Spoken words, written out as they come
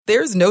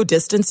There's no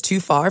distance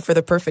too far for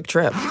the perfect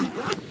trip.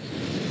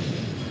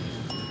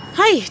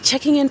 Hi,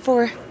 checking in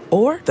for...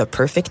 Or the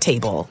perfect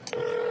table.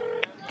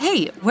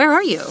 Hey, where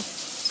are you?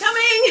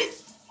 Coming!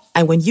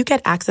 And when you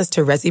get access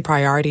to Resi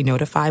Priority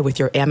Notify with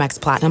your Amex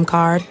Platinum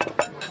card...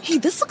 Hey,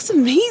 this looks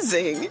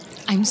amazing.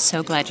 I'm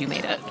so glad you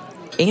made it.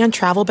 And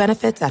travel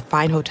benefits at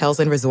fine hotels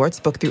and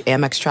resorts booked through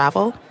Amex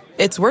Travel,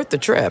 it's worth the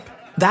trip.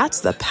 That's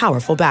the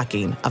powerful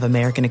backing of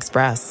American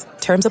Express.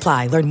 Terms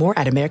apply. Learn more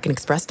at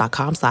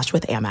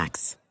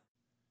americanexpress.com/withAmex.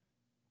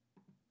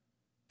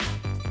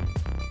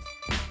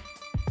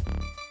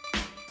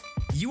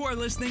 You are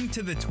listening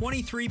to the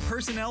 23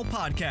 Personnel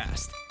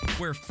Podcast,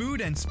 where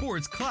food and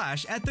sports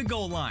clash at the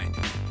goal line.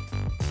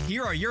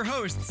 Here are your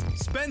hosts,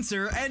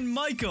 Spencer and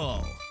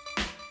Michael.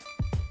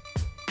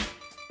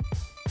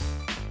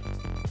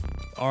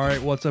 All right,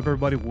 what's up,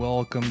 everybody?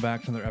 Welcome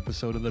back to another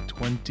episode of the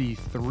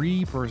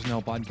 23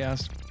 Personnel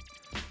Podcast.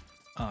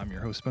 I'm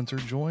your host, Spencer,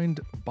 joined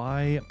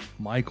by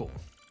Michael.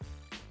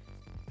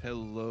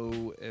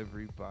 Hello,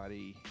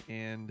 everybody,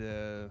 and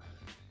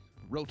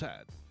roll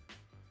tide.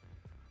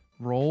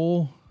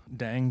 Roll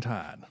dang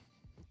tide.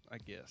 I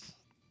guess.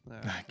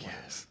 I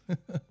guess.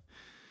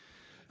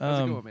 How's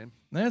it going, man?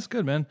 That's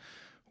good, man.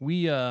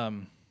 We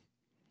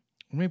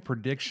made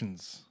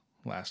predictions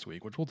last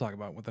week, which we'll talk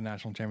about with the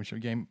national championship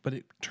game, but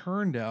it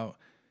turned out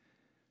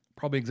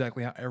probably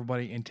exactly how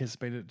everybody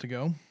anticipated it to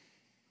go.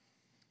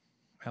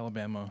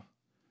 Alabama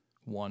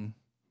won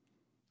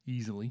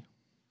easily,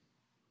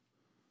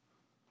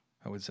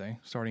 I would say.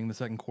 Starting the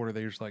second quarter,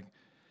 they were just like,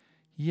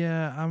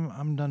 yeah,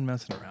 I'm done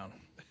messing around.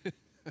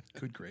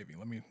 Good gravy.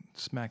 Let me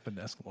smack the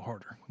desk a little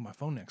harder with my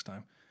phone next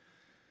time.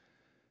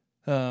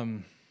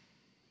 It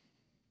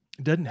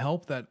doesn't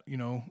help that,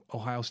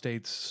 Ohio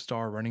State's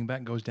star running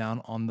back goes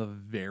down on the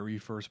very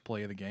first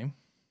play of the game.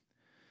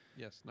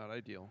 Yes, not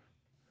ideal.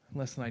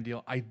 Less than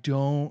ideal. I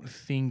don't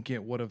think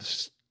it would have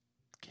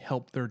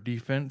helped their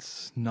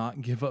defense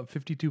not give up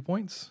 52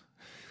 points.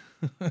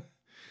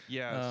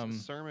 Yeah,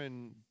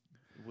 Sermon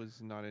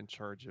was not in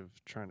charge of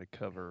trying to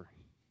cover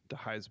the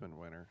Heisman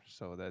winner,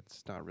 so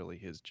that's not really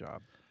his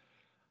job.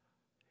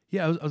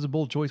 Yeah, it was a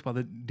bold choice by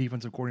the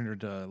defensive coordinator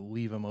to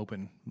leave him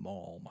open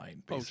all night,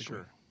 basically.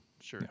 Oh,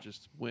 sure. Yeah.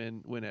 Just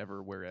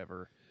whenever,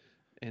 wherever.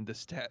 And the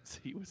stats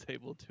he was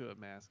able to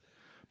amass.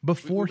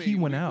 Before he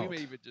went out. We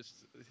may even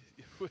just...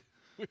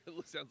 it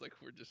sounds like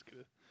we're just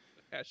going to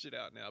hash it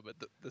out now, but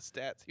the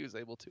stats he was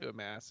able to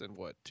amass in,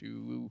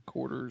 2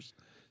 quarters?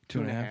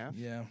 2.5?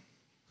 Yeah.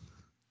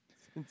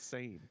 It's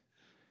insane.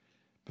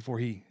 Before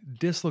he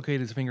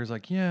dislocated his fingers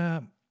like, yeah,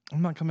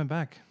 I'm not coming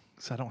back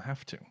because I don't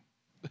have to.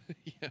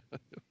 Yeah.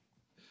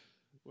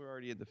 We're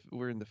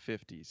in the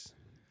 50s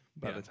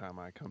by the time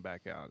I come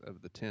back out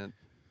of the tent,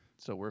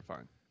 so we're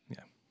fine.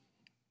 Yeah,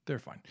 they're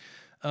fine.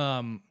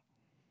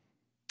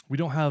 We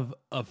don't have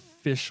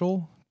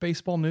official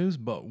baseball news,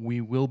 but we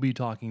will be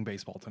talking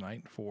baseball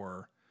tonight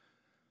for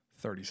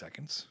 30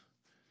 seconds.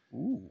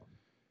 Ooh.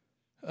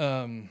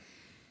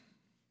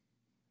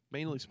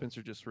 Mainly,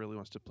 Spencer just really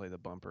wants to play the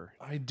bumper.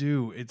 I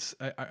do.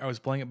 I was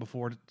playing it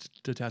before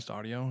to test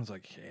audio. I was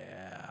like,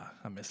 yeah,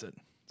 I miss it.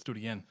 Let's do it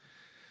again.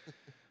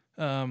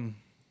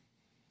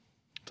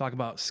 Talk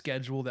about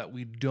schedule that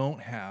we don't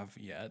have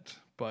yet,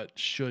 but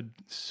should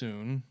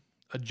soon.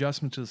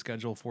 Adjustment to the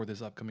schedule for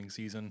this upcoming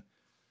season.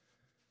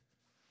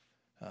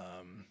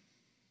 That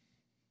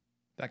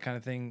kind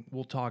of thing.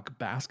 We'll talk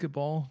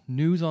basketball,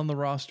 news on the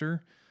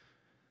roster,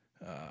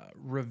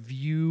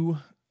 review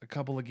a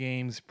couple of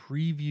games,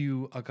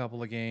 preview a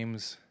couple of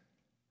games,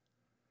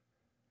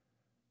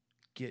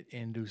 get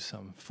into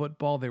some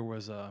football. There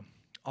was a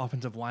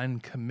offensive line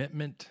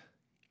commitment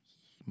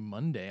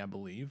Monday, I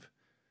believe.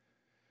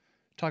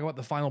 Talk about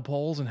the final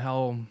polls and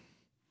how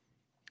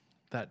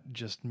that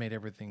just made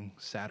everything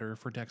sadder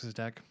for Texas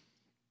Tech.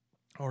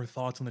 Our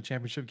thoughts on the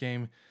championship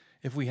game,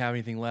 if we have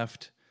anything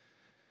left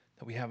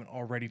that we haven't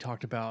already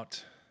talked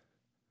about,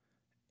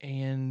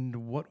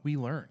 and what we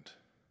learned.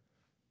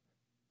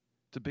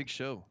 It's a big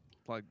show,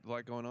 like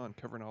going on,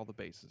 covering all the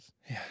bases.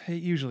 Yeah,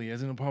 it usually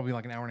is. And it'll probably be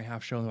like an hour and a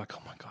half show. They're like,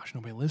 oh my gosh,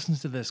 nobody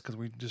listens to this because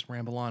we just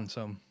ramble on.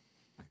 So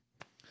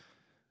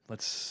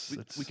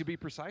we could be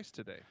precise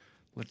today.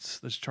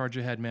 Let's charge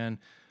ahead, man.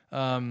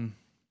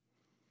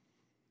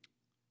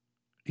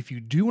 If you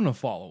do want to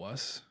follow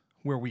us,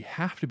 where we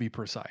have to be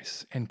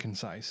precise and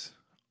concise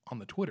on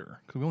the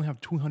Twitter, because we only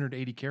have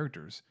 280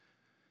 characters,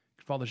 you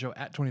can follow the show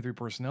at 23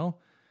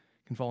 Personnel.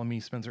 You can follow me,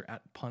 Spencer,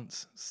 at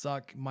Punts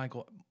Suck.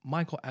 Michael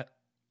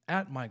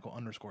at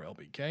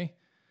Michael_LBK.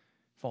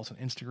 Follow us on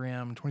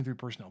Instagram, 23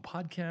 Personnel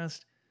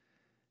Podcast.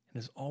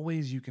 And as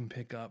always, you can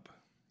pick up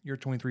your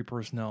 23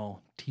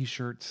 Personnel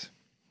t-shirts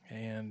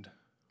and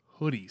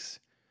hoodies.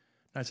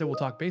 I said we'll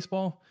talk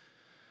baseball.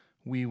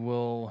 We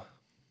will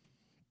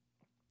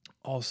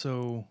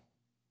also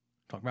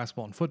talk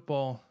basketball and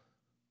football.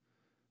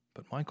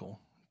 But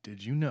Michael,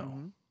 did you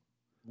know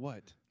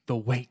what? The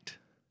wait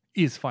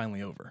is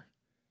finally over?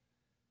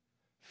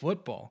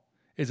 Football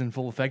is in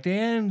full effect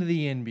and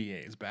the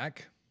NBA is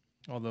back,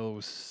 although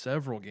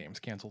several games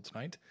canceled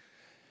tonight.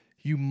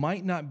 You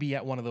might not be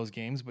at one of those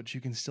games, but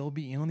you can still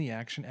be in on the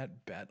action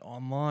at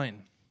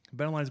BetOnline.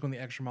 BetOnline is going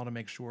the extra mile to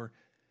make sure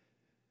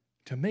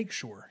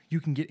you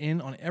can get in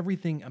on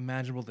everything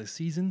imaginable this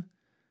season,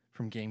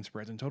 from game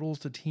spreads and totals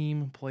to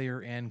team,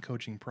 player, and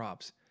coaching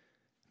props.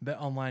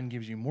 BetOnline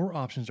gives you more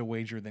options to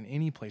wager than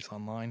any place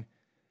online.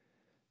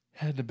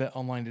 Head to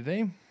BetOnline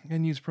today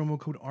and use promo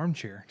code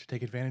ARMCHAIR to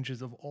take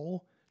advantages of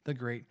all the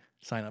great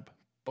sign-up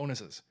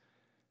bonuses.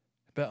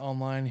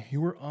 BetOnline,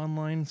 your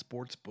online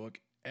sportsbook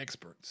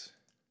experts.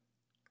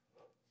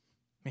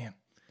 Man,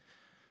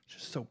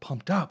 just so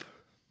pumped up.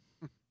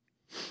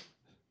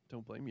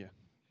 Don't blame you.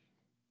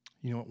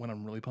 You know what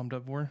I'm really pumped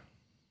up for?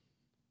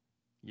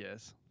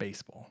 Yes.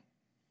 Baseball.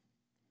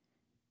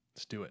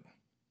 Let's do it.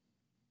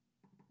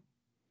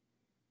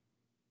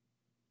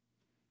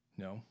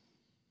 No.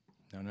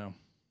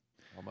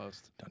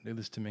 Almost. Don't do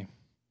this to me.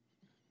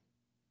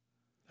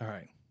 All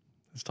right.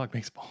 Let's talk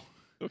baseball.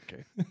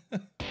 Okay.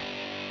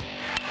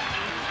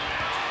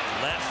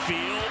 Left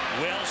field,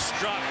 well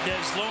struck.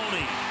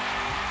 Desloney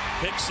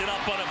picks it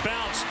up on a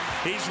bounce.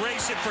 He's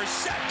racing for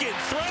second.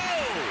 Throw!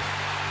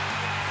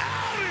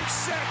 Out in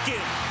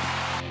second!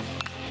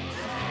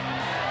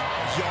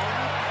 Young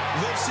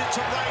lifts it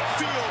to right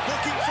field,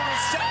 looking for a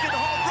second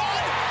home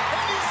run,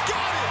 and he's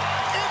got it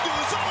into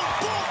his own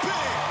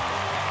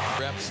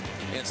bullpen. Reps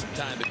and some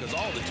time because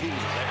all the tools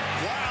are there.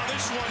 Wow,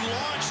 this one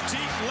launched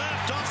deep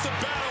left off the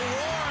bat of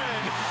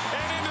Warren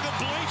and into the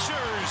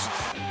bleachers.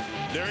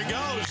 There he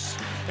goes.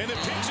 And the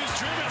pitch is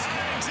driven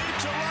deep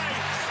to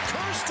right.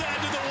 Kjerstad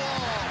to the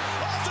wall.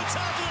 Off the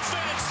top of the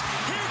fence.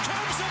 Here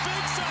comes the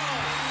big fella.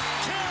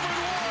 Cameron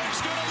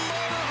Warren's going to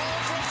motor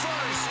home from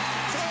first.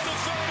 Throw to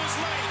third is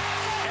late.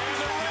 And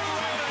the Red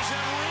Raiders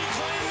have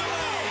reclaimed the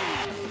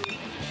lead.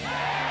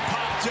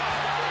 Popped up.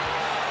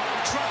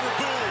 Trevor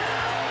Boone.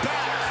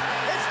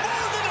 Back. It's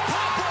more than a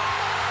pop-up.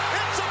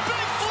 It's a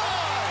big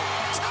fly.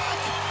 Tuck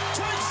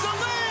takes the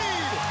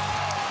lead.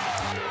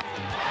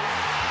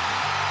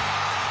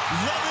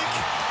 Levick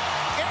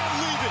and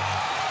leave it.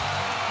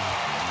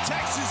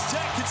 Texas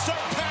Tech can start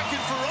packing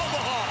for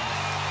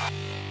Omaha.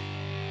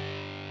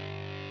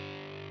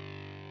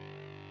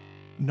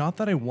 Not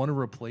that I want to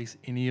replace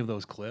any of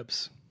those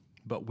clips,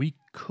 but we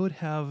should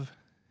have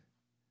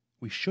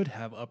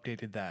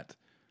updated that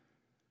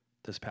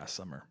this past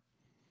summer.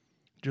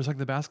 Just like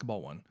the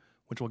basketball one,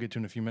 which we'll get to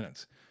in a few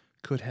minutes.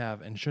 Could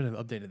have and should have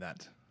updated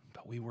that.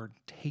 But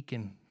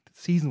the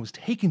season was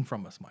taken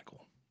from us,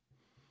 Michael.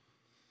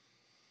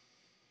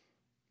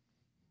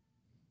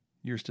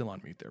 You're still on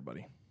mute there,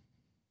 buddy.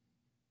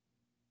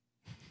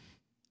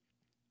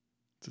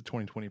 It's a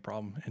 2020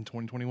 problem in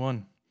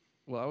 2021.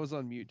 Well, I was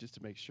on mute just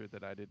to make sure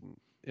that I didn't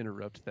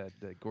interrupt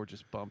that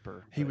gorgeous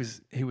bumper. He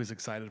was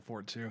excited for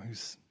it too. He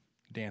was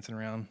dancing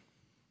around.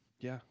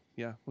 Yeah,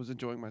 was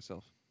enjoying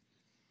myself.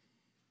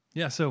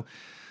 Yeah, so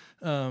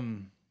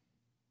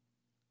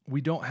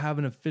we don't have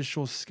an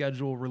official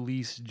schedule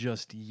release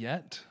just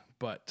yet,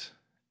 but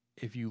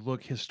if you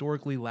look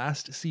historically,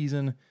 last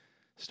season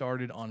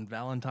started on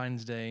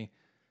Valentine's Day,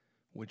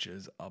 which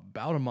is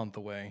about a month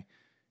away.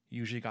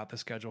 Usually got the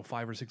schedule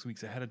 5 or 6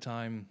 weeks ahead of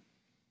time.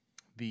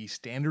 The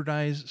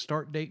standardized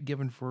start date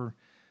given for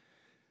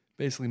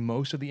basically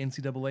most of the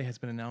NCAA has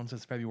been announced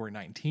as February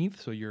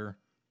 19th, so you're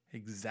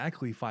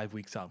exactly 5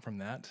 weeks out from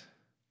that.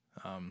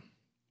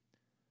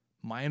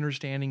 My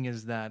understanding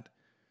is that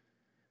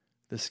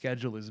the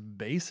schedule is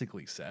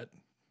basically set.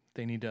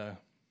 The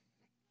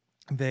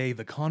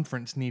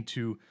conference need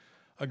to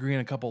agree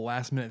on a couple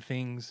last minute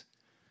things,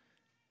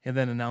 and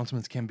then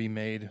announcements can be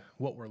made.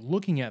 What we're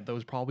looking at, though,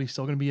 is probably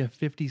still going to be a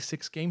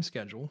 56 game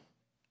schedule,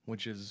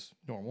 which is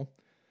normal.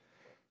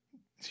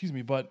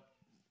 But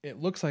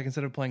it looks like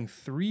instead of playing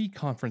 3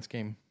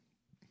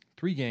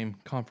 game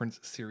conference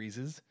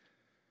series,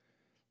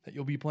 that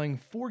you'll be playing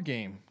 4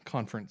 game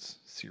conference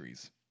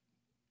series.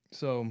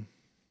 So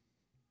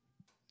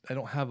I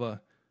don't have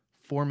a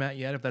format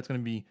yet, if that's going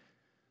to be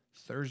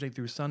Thursday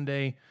through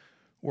Sunday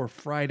or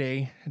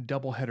Friday,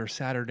 doubleheader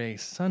Saturday,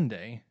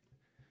 Sunday.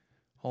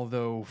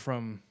 Although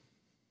from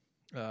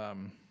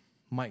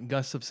Mike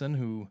Gustafson,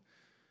 who,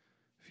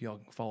 if y'all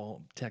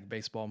follow Tech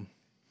baseball,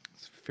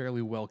 is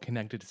fairly well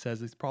connected, says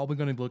he's probably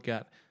going to look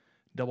at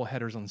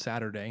doubleheaders on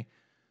Saturday.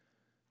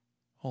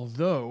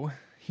 Although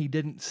he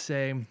didn't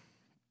say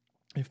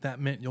if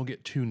that meant you'll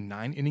get 2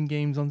 9-inning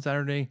games on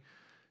Saturday,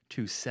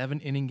 2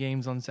 7-inning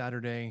games on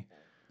Saturday,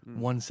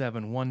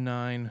 1-7,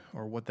 1-9,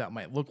 or what that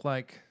might look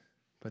like.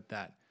 But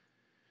that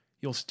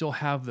you'll still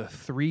have the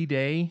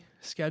 3-day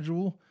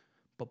schedule,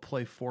 but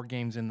play 4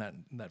 games in that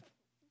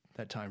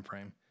time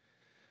frame.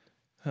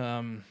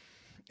 And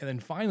then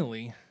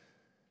finally,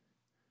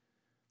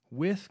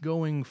 with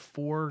going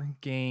 4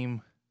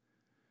 game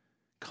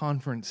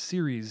conference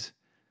series,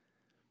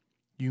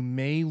 you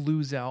may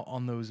lose out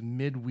on those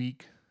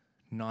midweek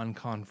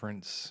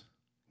non-conference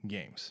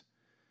games.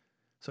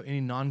 So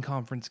any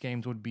non-conference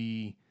games would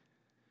be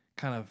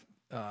kind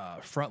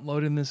of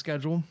front-loaded in the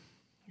schedule.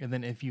 And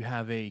then if you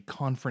have a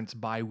conference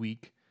bye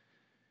week,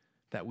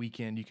 that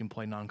weekend you can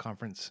play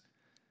non-conference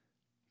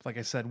like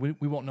I said,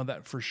 we won't know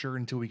that for sure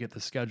until we get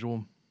the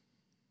schedule.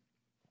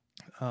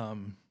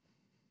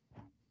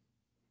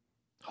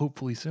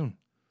 Hopefully soon,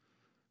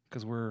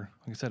 because we're,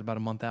 like I said, about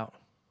a month out.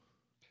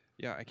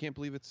 Yeah, I can't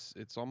believe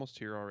it's almost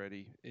here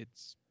already.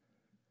 It's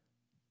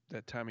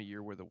that time of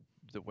year where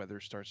the weather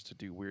starts to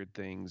do weird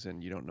things,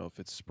 and you don't know if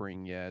it's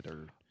spring yet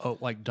or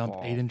like dump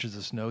fall. 8 inches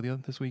of snow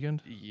this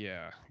weekend.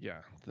 Yeah.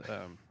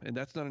 And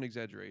that's not an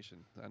exaggeration.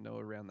 I know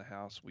around the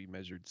house we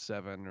measured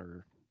 7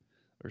 or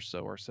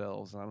so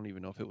ourselves. And I don't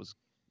even know if it was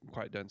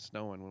quite done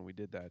snowing when we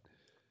did that.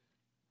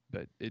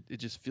 But it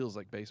just feels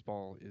like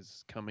baseball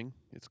is coming.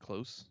 It's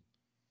close.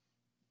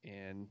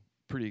 And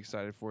pretty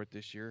excited for it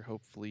this year.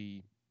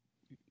 Hopefully,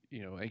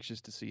 anxious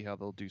to see how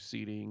they'll do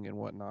seating and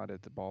whatnot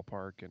at the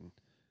ballpark. And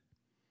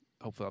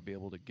hopefully I'll be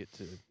able to get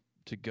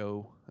to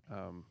go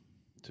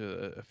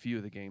to a few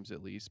of the games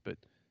at least. But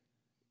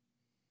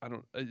I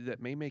don't.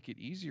 That may make it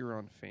easier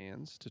on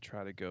fans to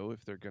try to go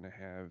if they're going to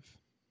have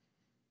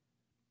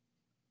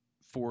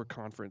 4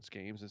 conference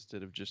games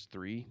instead of just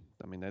 3.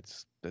 I mean,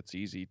 that's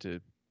easy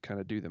to kind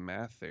of do the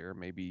math there.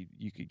 Maybe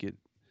you could get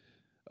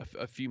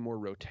a few more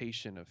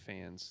rotation of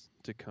fans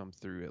to come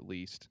through at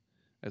least,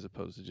 as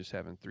opposed to just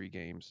having 3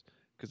 games.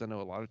 Because I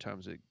know a lot of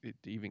times it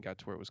even got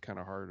to where it was kind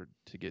of hard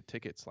to get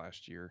tickets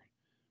last year,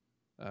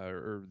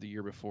 or the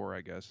year before,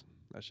 I guess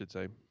I should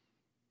say.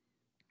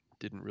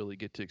 Didn't really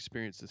get to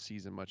experience the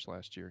season much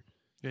last year.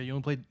 Yeah, you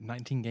only played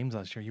 19 games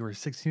last year. You were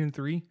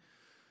 16-3.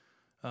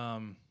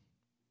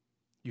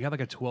 You had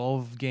like a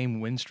 12-game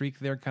win streak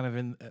there, kind of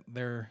in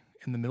the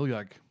middle. You're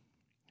like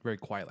very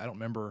quiet. I don't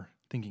remember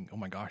thinking, "Oh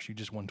my gosh, you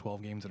just won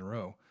 12 games in a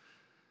row."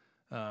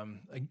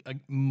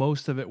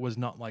 Most of it was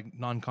not like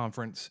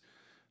non-conference.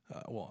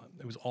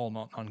 It was all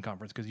not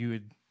non-conference because you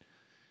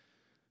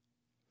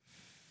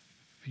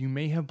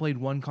may have played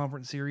one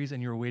conference series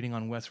and you were waiting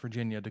on West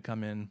Virginia to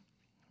come in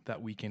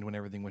that weekend when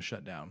everything was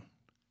shut down.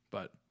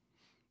 But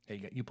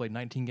hey, you played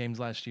 19 games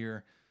last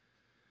year.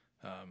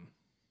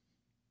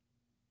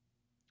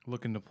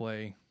 Looking to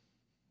play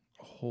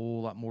a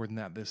whole lot more than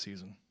that this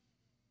season.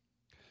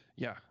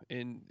 Yeah,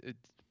 and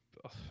it's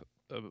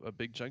a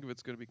big chunk of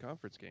it's going to be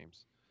conference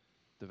games.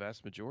 The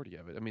vast majority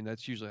of it. I mean,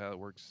 that's usually how it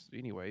works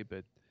anyway,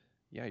 but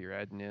yeah, you're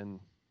adding in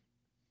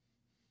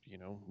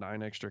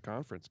 9 extra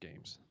conference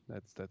games.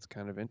 That's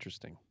kind of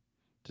interesting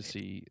to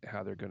see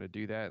how they're going to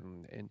do that,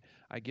 and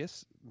I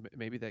guess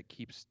maybe that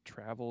keeps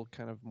travel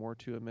kind of more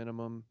to a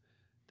minimum.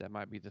 That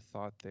might be the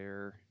thought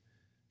there,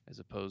 as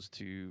opposed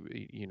to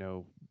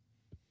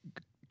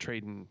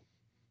trading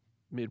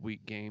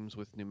midweek games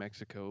with New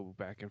Mexico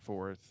back and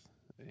forth,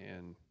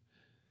 and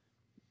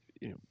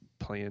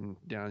playing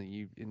down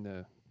in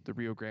the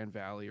Rio Grande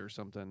Valley or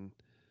something.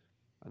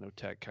 I know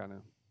Tech kind of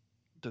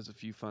does a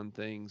few fun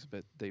things,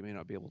 but they may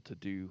not be able to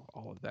do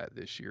all of that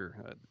this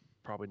year.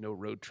 Probably no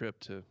road trip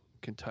to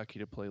Kentucky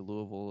to play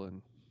Louisville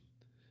and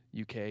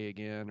UK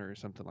again or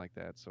something like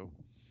that. So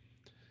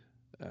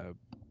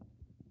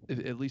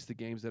at least the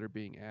games that are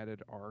being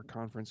added are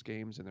conference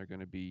games, and they're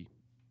going to be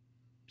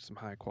some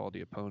high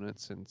quality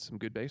opponents and some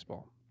good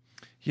baseball.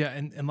 Yeah,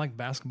 and like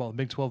basketball, the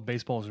Big 12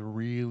 baseball is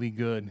really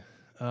good.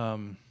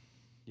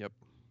 Yep.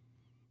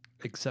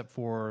 Except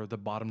for the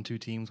bottom 2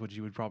 teams, which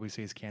you would probably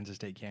say is Kansas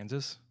State,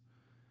 Kansas.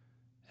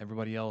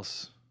 Everybody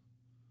else,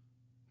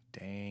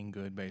 dang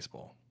good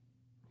baseball.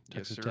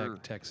 Texas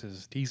Tech,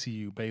 Texas,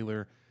 TCU,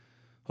 Baylor,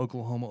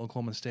 Oklahoma,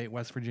 Oklahoma State,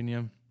 West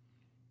Virginia,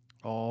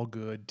 all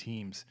good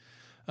teams.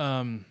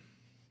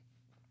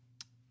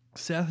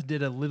 Seth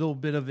did a little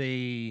bit of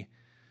a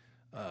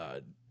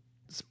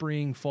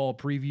spring fall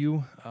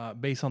preview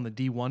based on the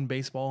D1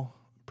 baseball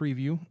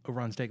preview over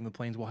on Staking the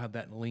Plains. We'll have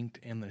that linked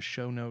in the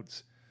show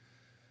notes.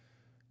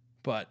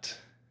 But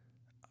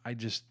I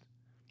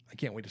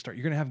can't wait to start.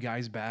 You're going to have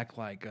guys back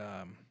like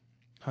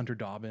Hunter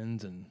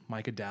Dobbins and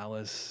Micah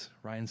Dallas,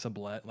 Ryan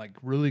Sublette, like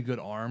really good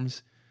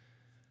arms.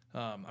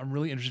 I'm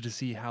really interested to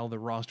see how the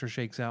roster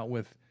shakes out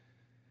with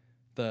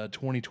the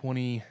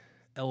 2020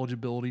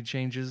 eligibility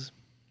changes.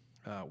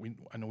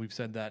 I know we've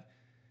said that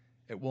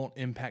it won't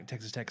impact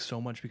Texas Tech so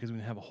much because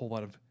we have a whole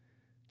lot of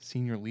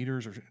senior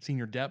leaders or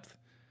senior depth,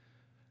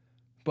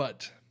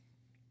 but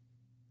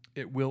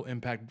it will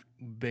impact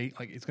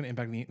it's going to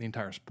impact the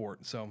entire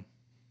sport. So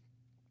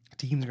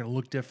teams are going to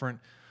look different.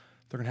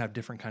 They're going to have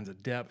different kinds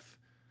of depth,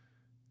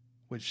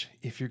 which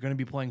if you're going to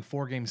be playing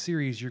 4-game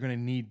series, you're going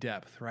to need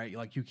depth, right?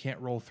 Like you can't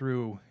roll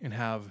through and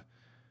have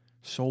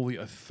solely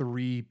a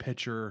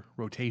 3-pitcher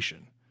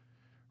rotation,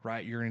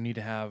 right? You're going to need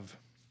to have,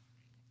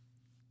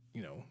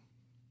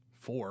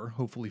 4,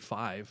 hopefully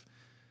 5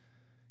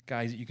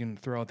 guys that you can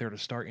throw out there to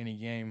start any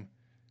game.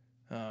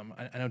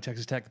 I know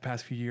Texas Tech the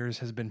past few years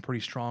has been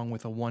pretty strong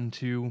with a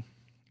 1-2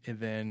 and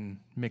then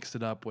mixed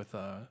it up with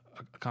a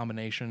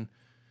combination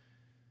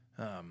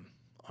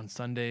on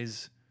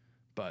Sundays.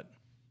 But,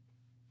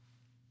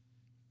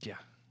 yeah,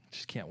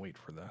 just can't wait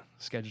for the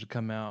schedule to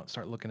come out,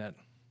 start looking at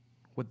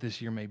what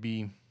this year may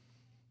be.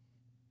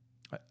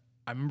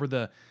 I remember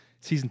the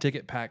season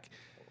ticket pack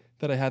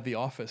that I had at the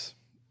office,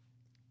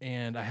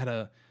 and I had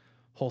a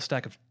whole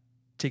stack of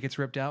tickets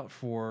ripped out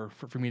for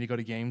me to go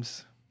to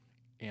games.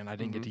 and I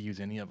didn't get to use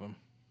any of them.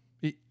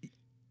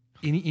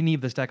 Any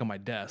of the stack on my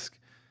desk,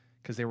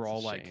 because they were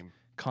all like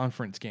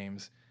conference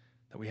games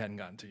that we hadn't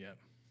gotten to yet.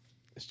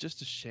 It's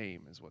just a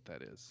shame is what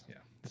that is. Yeah.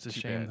 It's a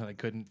shame that I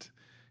couldn't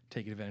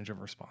take advantage of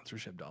our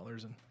sponsorship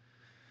dollars and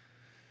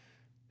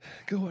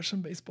go watch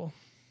some baseball.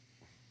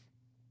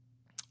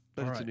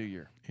 But it's a new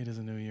year. It is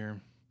a new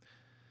year.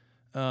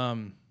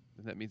 And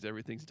that means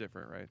everything's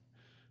different, right?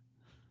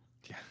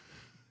 Yeah.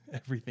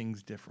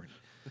 Everything's different.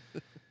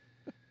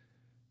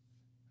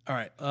 All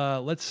right.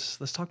 Let's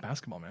talk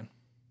basketball, man.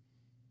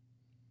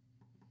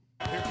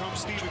 Here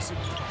comes Stevenson.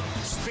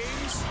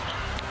 Spins.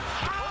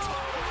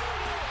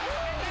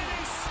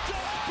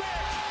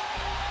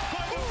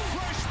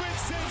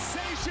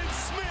 Sensation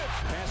Smith.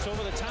 Pass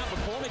over the top of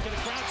McCormick and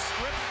the crowd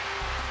stripped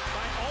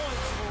by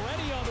Owens.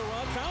 Moretti on the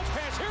run. Bounce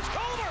pass. Here's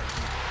Culver.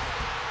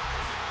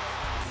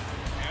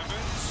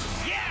 Evans.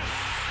 Yes!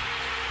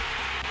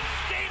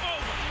 Game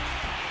over.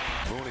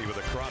 Mooney with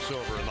a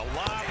crossover and the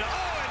lob to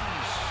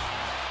Owens.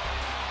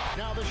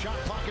 Now the shot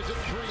clock is at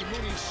 3.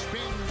 Mooney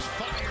spins,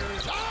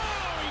 fires.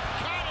 Oh, he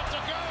got it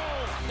to go.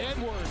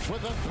 Edwards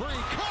with a 3.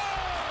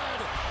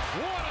 Good.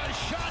 What a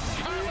shot,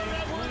 Kyler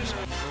Edwards.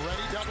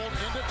 Moretti doubled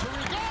into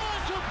Tariq.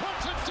 Who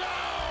puts it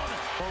down?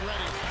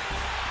 Moretti.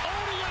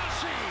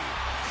 Odiasi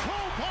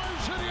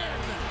crowbars it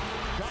in.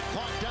 Got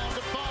clock down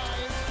to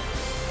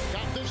 5.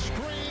 Got the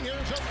screen.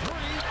 Here's a 3.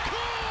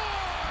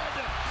 Good.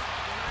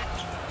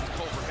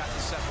 Culver got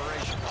the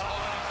separation. Oh,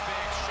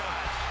 big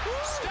shot.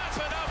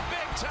 Stepping up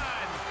big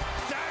time.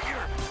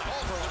 Dagger.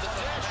 Culver with the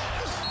dish.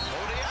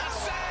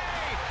 Odiase.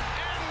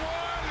 And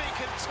one. He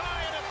can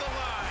tie it at the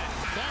line.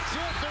 That's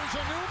it. There's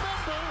a new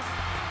member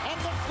of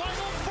the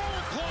Final Four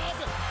Club,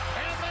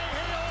 and they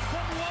hail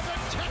from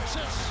Lubbock,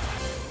 Texas.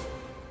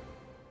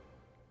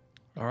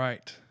 All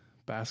right.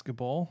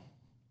 Basketball.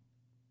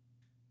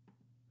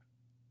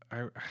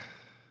 I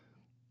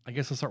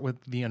guess I'll start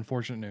with the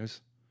unfortunate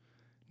news.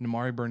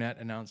 Nimari Burnett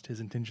announced his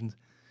intentions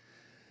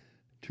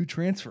to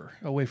transfer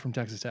away from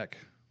Texas Tech.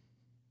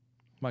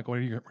 Mike, what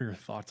are your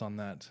thoughts on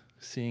that?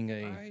 Seeing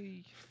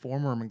a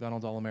former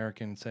McDonald's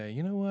All-American say,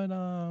 you know what,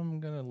 I'm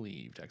going to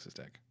leave Texas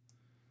Tech.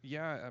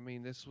 Yeah, I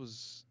mean, this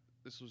was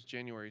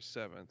January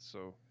 7th,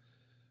 so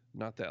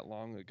not that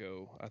long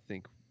ago. I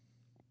think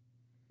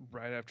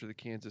right after the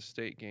Kansas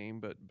State game,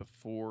 but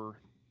before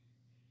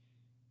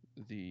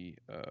the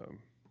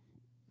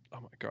oh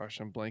my gosh,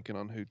 I'm blanking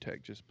on who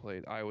Tech just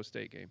played, Iowa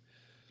State game.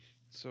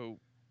 So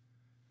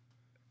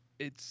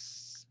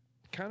it's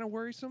kind of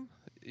worrisome,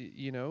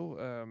 you know.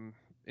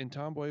 And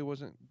Tomboy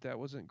wasn't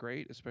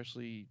great,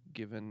 especially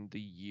given the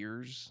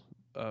years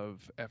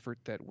of effort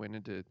that went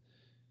into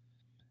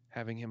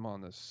having him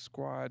on the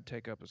squad,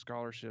 take up a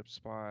scholarship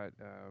spot,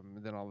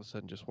 and then all of a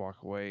sudden just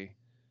walk away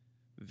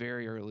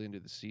very early into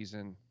the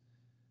season.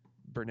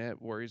 Burnett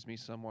worries me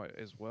somewhat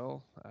as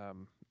well.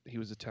 He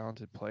was a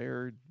talented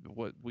player.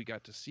 What we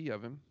got to see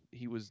of him,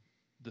 he was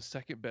the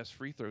second best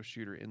free throw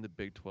shooter in the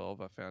Big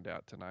 12, I found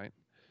out tonight.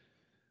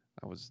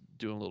 I was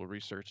doing a little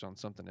research on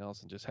something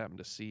else and just happened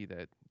to see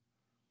that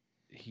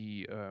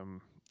he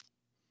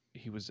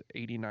was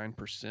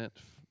 89%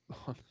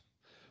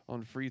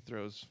 on free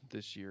throws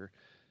this year.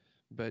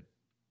 But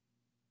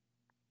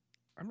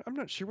I'm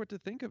not sure what to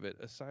think of it,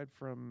 aside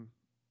from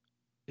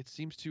it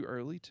seems too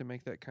early to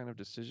make that kind of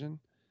decision.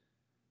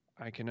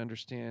 I can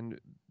understand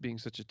being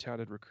such a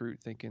touted recruit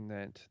thinking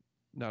that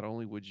not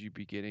only would you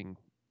be getting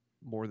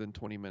more than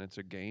 20 minutes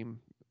a game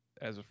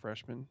as a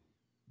freshman,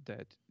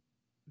 that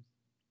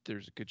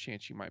there's a good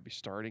chance you might be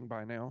starting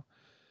by now.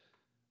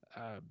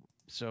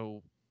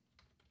 So,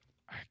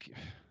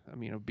 I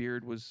mean,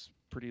 Beard was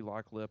pretty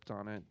lock-lipped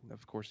on it.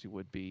 Of course he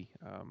would be.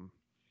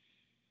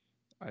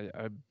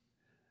 I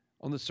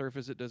on the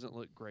surface, it doesn't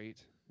look great,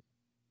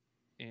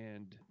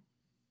 and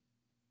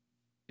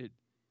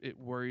it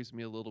worries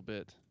me a little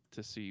bit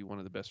to see one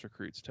of the best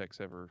recruits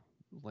Tech's ever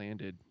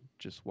landed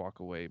just walk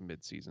away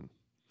mid-season.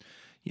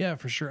 Yeah,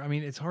 for sure. I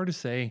mean, it's hard to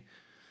say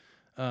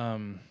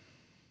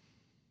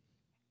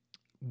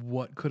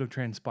what could have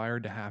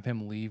transpired to have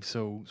him leave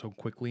so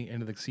quickly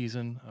into the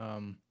season.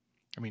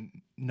 I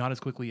mean, not as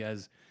quickly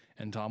as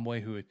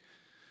Ntombwe, who had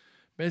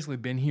basically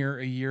been here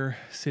a year,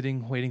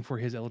 sitting, waiting for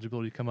his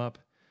eligibility to come up,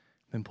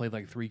 then played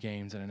like 3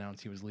 games and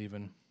announced he was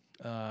leaving.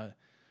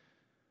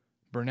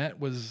 Burnett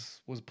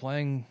was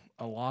playing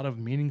a lot of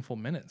meaningful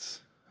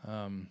minutes.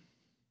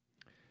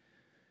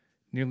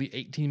 Nearly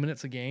 18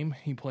 minutes a game.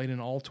 He played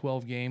in all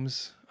 12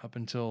 games up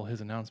until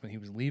his announcement he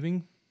was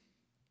leaving.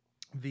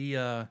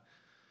 I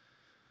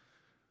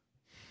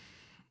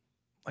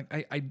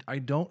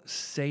don't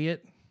say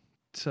it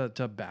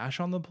to bash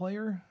on the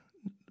player,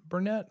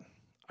 Burnett.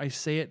 I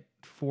say it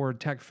for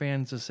Tech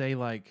fans to say,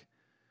 like,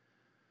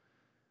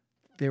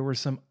 there were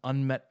some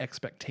unmet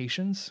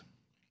expectations,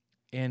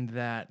 and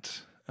that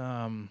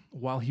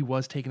while he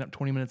was taking up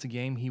 20 minutes a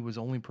game, he was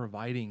only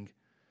providing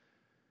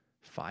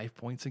 5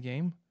 points a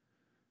game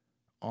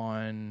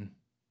on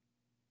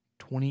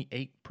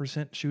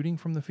 28% shooting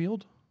from the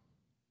field,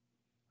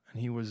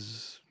 and he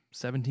was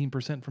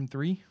 17% from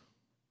 3.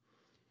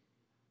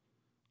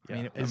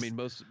 Yeah. I mean,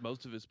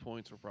 most of his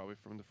points were probably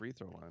from the free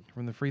throw line.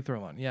 From the free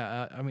throw line,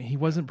 yeah. I mean, he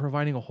wasn't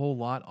providing a whole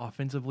lot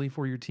offensively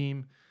for your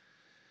team,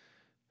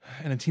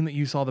 and a team that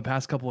you saw the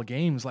past couple of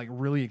games like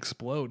really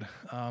explode.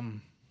 I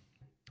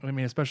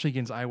mean, especially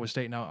against Iowa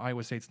State. Now,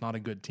 Iowa State's not a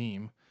good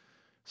team,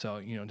 so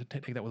to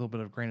take that with a little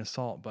bit of a grain of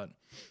salt. But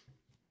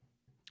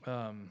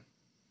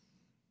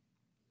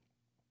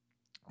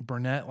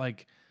Burnett,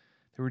 like,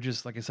 there were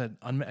just, like I said,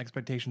 unmet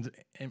expectations,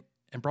 and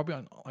probably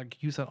on, like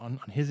you said, on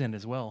his end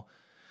as well.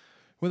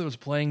 Whether it was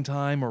playing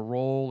time or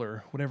role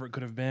or whatever it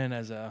could have been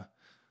as a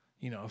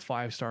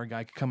 5-star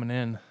guy coming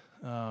in.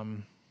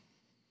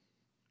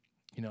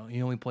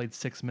 He only played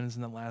 6 minutes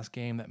in that last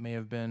game. That may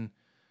have been,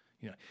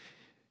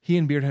 he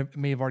and Beard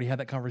may have already had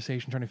that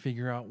conversation trying to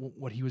figure out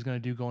what he was going to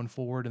do going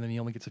forward. And then he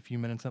only gets a few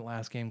minutes in that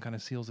last game, kind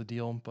of seals the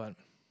deal. But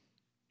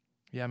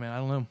yeah, man, I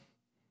don't know.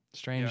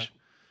 Strange.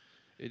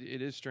 Yeah.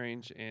 It is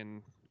strange.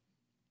 And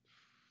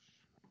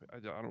I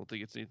don't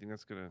think it's anything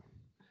that's going to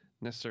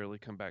necessarily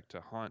come back to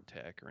haunt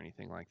Tech or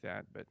anything like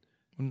that, but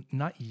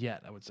not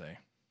yet, I would say.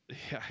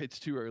 Yeah, it's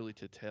too early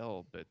to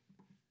tell, but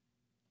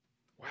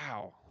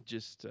wow,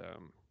 just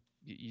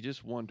you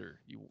just wonder.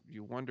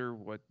 You wonder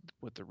what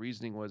the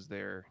reasoning was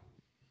there.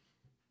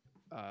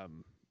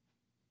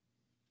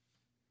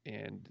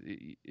 And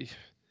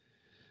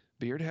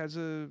Beard has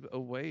a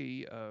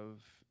way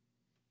of,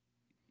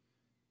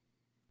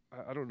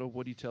 I don't know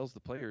what he tells the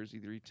players.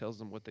 Either he tells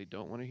them what they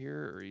don't want to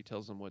hear or he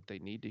tells them what they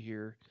need to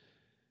hear.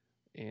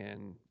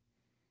 And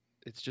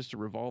it's just a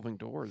revolving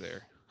door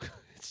there.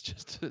 It's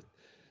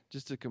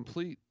just a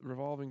complete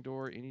revolving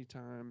door.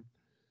 Anytime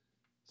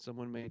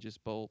someone may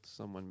just bolt,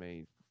 someone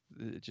may.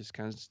 It just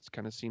kind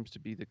of seems to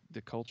be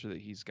the culture that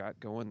he's got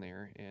going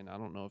there. And I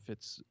don't know if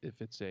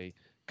it's a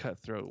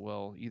cutthroat.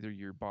 Well, either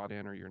you're bought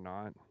in or you're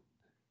not.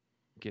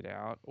 Get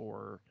out,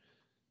 or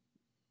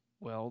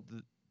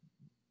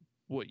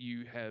what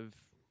you have.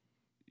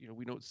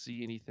 We don't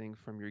see anything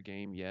from your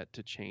game yet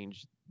to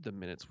change the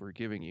minutes we're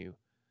giving you.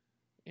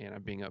 And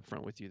I'm being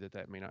upfront with you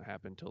that may not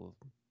happen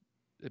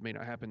it may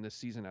not happen this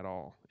season at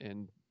all.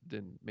 And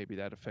then maybe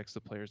that affects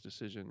the player's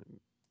decision.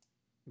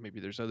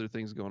 Maybe there's other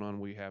things going on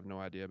we have no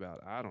idea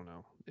about. I don't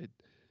know. It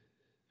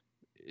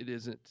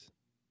isn't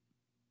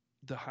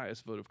the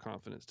highest vote of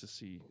confidence to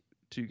see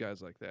two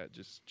guys like that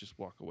just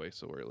walk away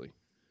so early.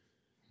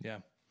 Yeah.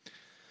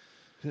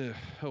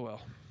 Oh,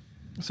 well.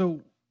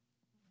 So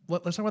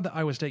let's talk about the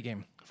Iowa State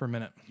game for a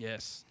minute.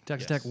 Yes.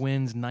 Texas Tech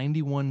wins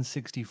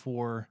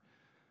 91-64.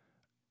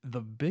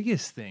 The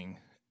biggest thing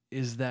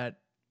is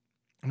that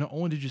not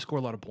only did you score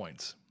a lot of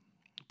points,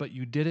 but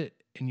you did it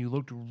and you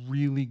looked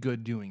really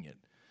good doing it.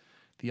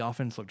 The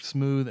offense looked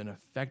smooth and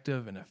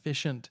effective and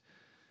efficient.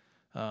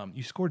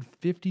 You scored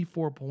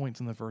 54 points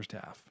in the first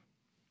half.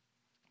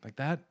 Like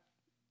that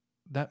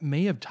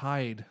may have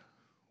tied.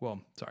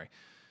 Well, sorry.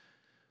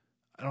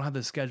 I don't have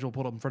the schedule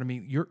pulled up in front of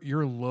me.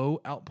 Your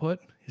low output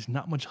is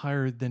not much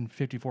higher than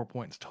 54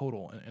 points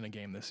total in a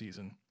game this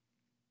season.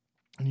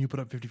 And you put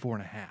up 54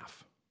 and a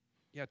half.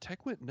 Yeah,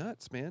 Tech went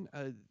nuts, man.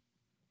 It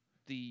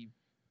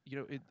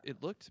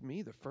looked to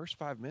me the first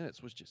 5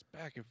 minutes was just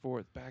back and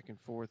forth.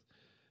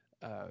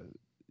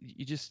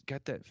 You just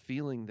got that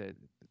feeling that,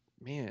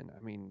 man,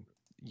 I mean,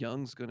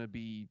 Young's going to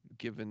be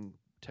giving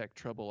Tech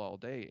trouble all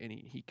day, and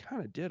he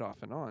kind of did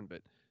off and on,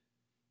 but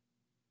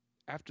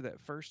after that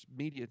first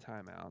media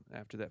timeout,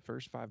 after that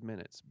first 5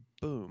 minutes,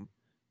 boom,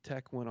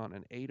 Tech went on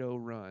an 8-0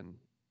 run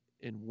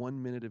in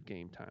 1 minute of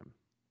game time.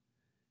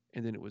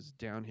 And then it was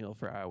downhill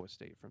for Iowa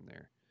State from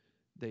there.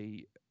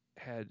 They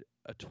had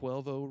a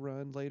 12-0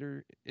 run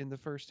later in the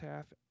first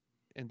half,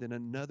 and then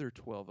another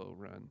 12-0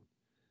 run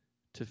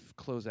to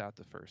close out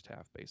the first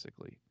half,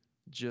 basically.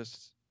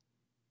 Just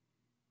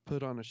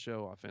put on a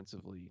show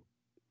offensively.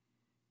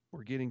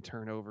 We're getting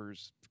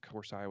turnovers. Of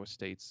course, Iowa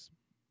State's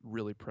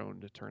really prone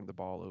to turn the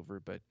ball over,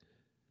 but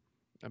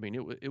I mean,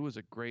 it was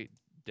a great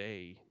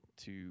day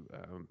to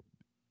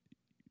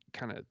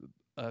kind of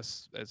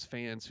us as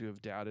fans who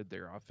have doubted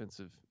their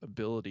offensive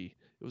ability.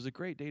 It was a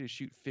great day to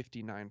shoot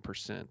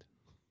 59%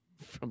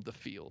 from the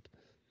field.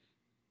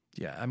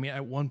 Yeah, I mean,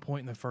 at one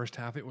point in the first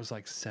half, it was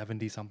like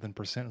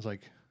 70-something%. It was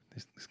like,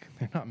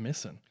 they're not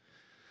missing.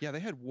 Yeah, they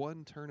had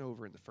one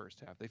turnover in the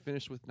first half. They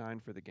finished with 9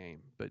 for the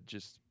game, but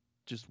just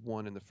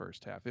one in the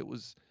first half.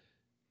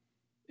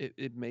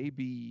 It may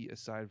be,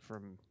 aside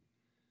from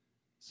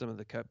some of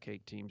the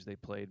cupcake teams they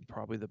played,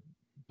 probably the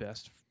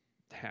best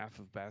half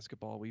of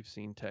basketball we've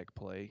seen Tech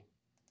play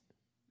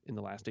in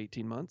the last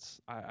 18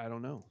 months. I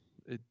don't know.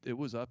 It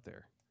was up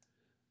there.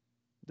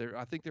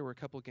 I think there were a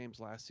couple of games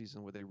last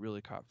season where they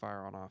really caught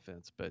fire on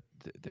offense, but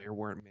there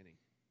weren't many.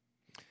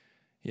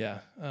 Yeah.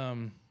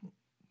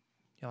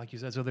 Yeah, like you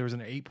said, so there was an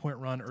 8-point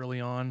run early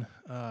on,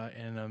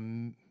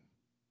 and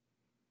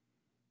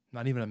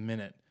not even a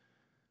minute.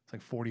 It's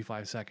like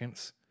 45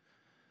 seconds.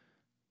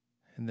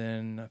 And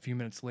then a few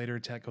minutes later,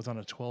 Tech goes on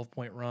a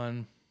 12-point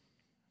run,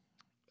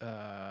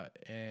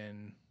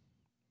 and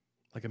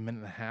like a minute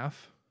and a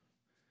half.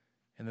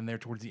 And then there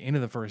towards the end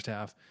of the first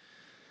half,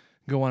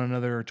 go on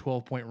another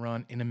 12-point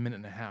run in a minute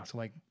and a half. So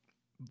like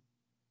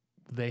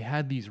they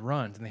had these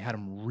runs, and they had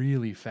them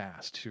really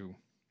fast too.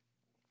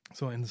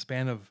 So in the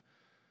span of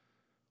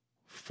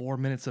 4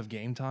 minutes of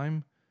game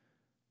time,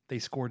 they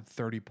scored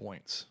 30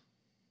 points.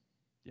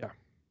 Yeah.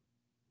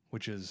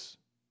 Which is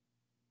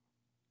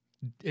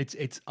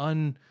it's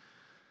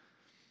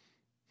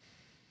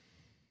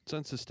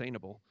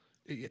unsustainable.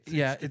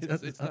 Yeah,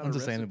 it's not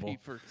unsustainable a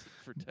recipe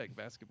for Tech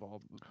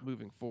basketball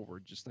moving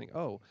forward. Just think,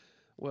 oh,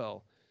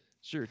 well,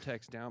 sure,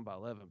 Tech's down by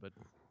 11, but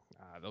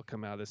they'll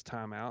come out of this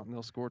timeout and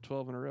they'll score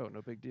 12 in a row.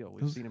 No big deal.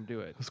 We've seen them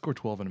do it. They'll score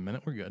 12 in a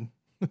minute. We're good.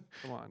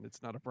 Come on,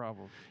 it's not a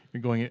problem.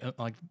 You're going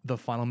like the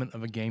final minute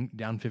of a game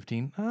down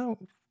 15. Oh,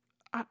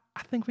 I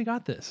think we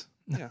got this.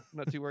 Yeah, I'm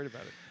not too worried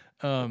about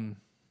it.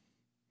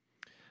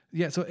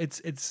 Yeah, so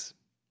it's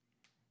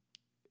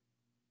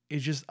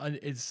just I'm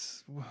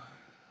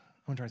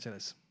trying to say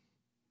this.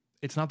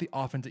 It's not the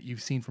offense that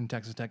you've seen from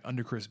Texas Tech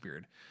under Chris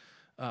Beard.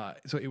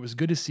 So it was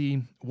good to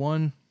see,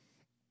 one,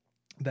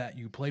 that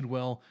you played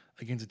well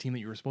against a team that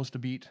you were supposed to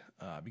beat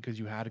because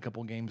you had a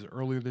couple games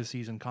earlier this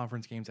season,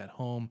 conference games at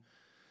home,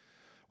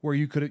 where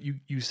you could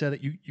you said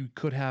that you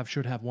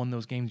should have won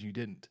those games, you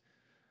didn't.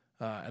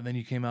 And then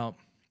you came out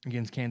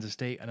against Kansas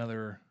State,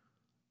 another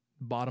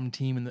bottom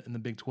team in the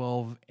Big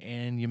 12,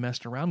 and you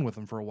messed around with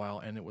them for a while,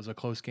 and it was a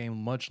close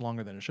game much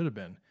longer than it should have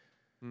been.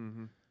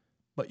 Mm-hmm.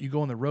 But you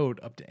go on the road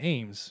up to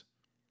Ames,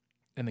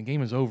 and the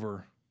game is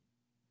over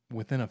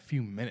within a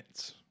few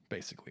minutes,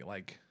 basically.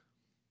 Like,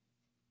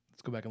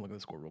 let's go back and look at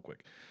the score real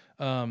quick.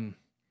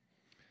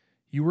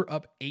 You were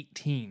up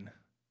 18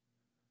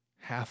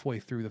 halfway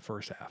through the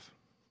first half.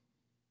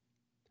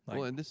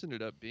 Well, and this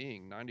ended up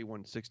being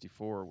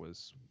 91-64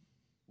 was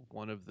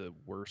one of the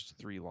worst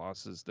 3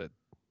 losses that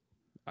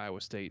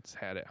Iowa State's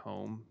had at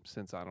home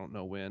since I don't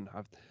know when.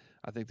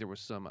 I think there was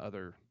some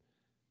other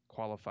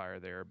qualifier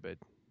there, but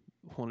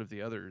one of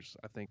the others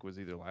I think was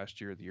either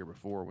last year or the year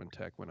before when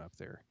Tech went up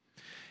there.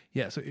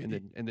 Yeah. So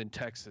and then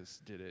Texas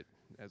did it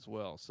as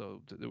well.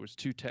 So there was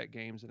 2 Tech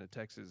games and a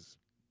Texas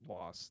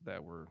loss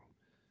that were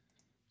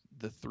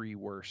the 3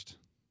 worst,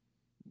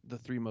 the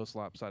 3 most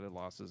lopsided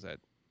losses at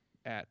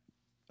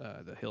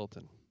the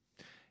Hilton.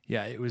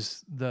 Yeah, it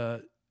was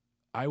the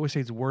Iowa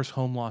State's worst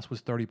home loss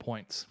was 30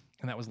 points,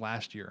 and that was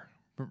last year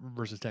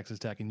versus Texas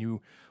Tech. And you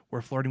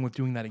were flirting with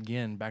doing that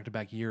again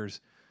back-to-back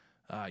years.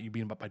 You beat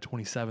them up by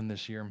 27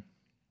 this year.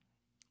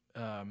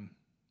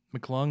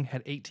 McClung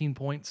had 18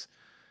 points.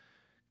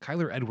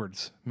 Kyler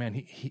Edwards, man,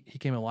 he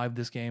came alive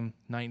this game,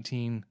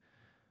 19.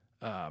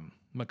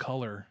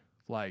 McCullough,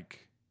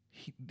 like,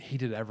 he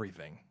did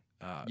everything.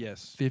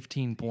 Yes.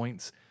 15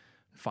 points,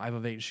 5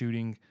 of 8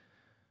 shooting,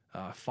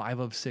 5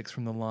 of 6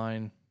 from the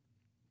line.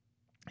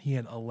 He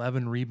had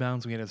 11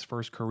 rebounds. We had his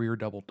first career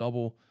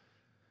double-double.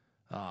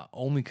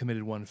 Only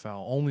committed 1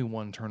 foul, only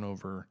 1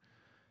 turnover.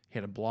 He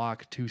had a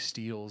block, 2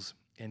 steals,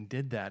 and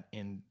did that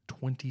in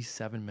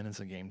 27 minutes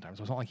of game time.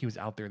 So it's not like he was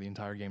out there the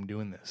entire game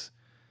doing this.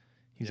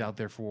 He's out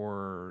there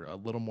for a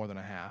little more than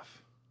a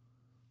half.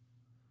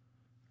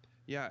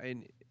 Yeah,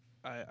 and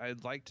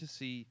I'd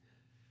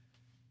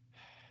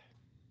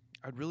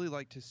really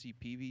like to see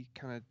Peavy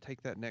kind of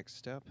take that next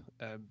step.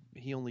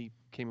 He only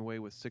came away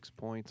with 6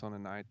 points on a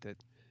night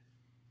that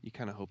you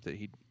kind of hope that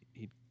he'd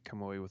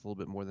come away with a little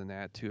bit more than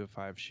that. 2 of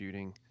 5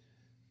 shooting,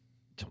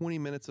 20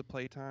 minutes of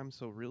playtime.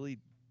 So really,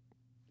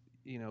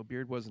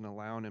 Beard wasn't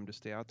allowing him to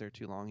stay out there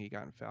too long. He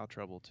got in foul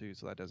trouble too,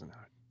 so that doesn't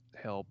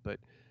help.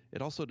 But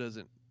it also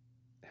doesn't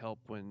help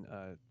when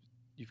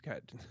you've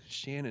got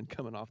Shannon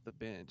coming off the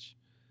bench.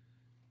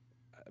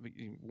 I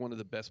mean, one of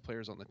the best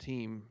players on the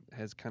team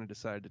has kind of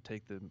decided to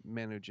take the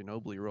Manu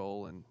Ginobili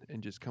role and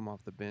just come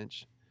off the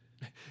bench.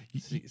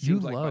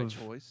 Seems like my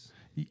choice.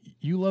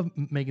 You love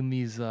making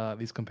these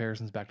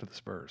comparisons back to the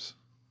Spurs.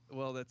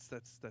 Well, that's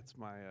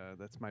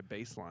my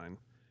baseline,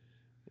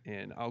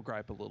 and I'll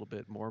gripe a little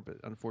bit more, but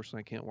unfortunately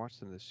I can't watch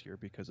them this year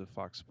because of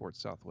Fox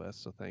Sports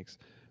Southwest. So thanks.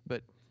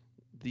 But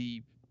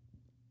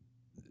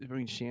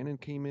Shannon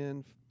came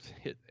in,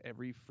 hit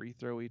every free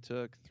throw he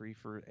took, 3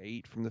 for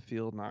 8 from the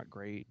field, not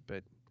great,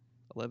 but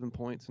 11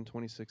 points in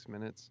 26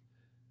 minutes.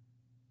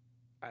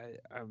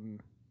 I'm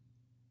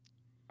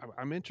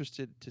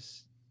interested to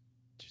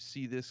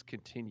see this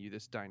continue,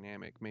 this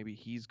dynamic. Maybe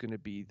he's going to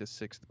be the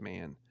 6th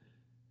man,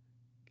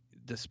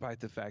 despite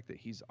the fact that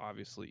he's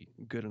obviously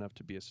good enough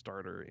to be a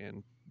starter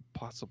and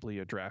possibly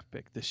a draft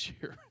pick this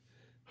year.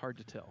 Hard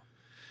to tell.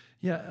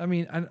 Yeah, I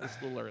mean, it's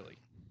a little early.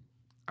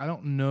 I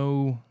don't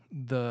know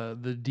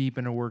the deep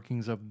inner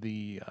workings of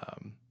the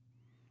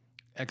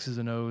X's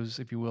and O's,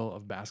 if you will,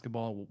 of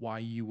basketball. Why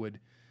you would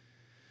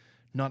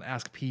not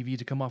ask PV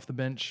to come off the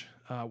bench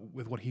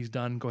with what he's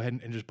done. Go ahead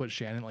and just put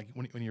Shannon, like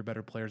when your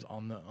better players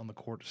on the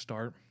court to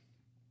start.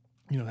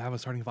 Have a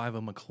starting 5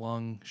 of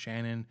McClung,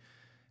 Shannon,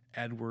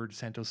 Edwards,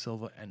 Santos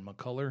Silva, and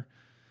McCullough.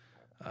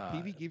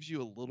 PV gives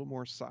you a little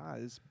more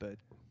size, but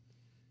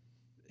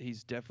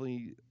he's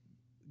definitely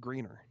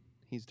greener.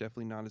 He's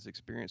definitely not as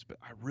experienced, but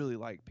I really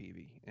like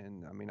PV,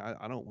 and I mean,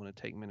 I don't want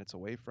to take minutes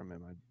away from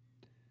him.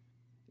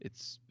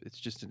 It's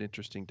just an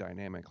interesting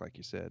dynamic, like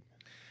you said.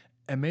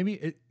 And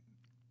maybe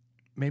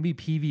maybe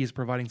PV is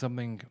providing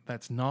something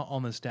that's not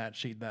on the stat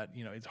sheet that,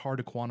 it's hard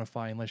to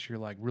quantify unless you're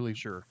like really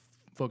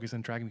focused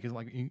on tracking, because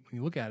like when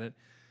you look at it,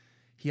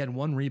 he had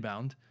 1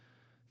 rebound,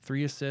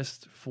 3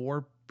 assists,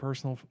 4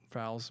 personal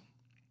fouls,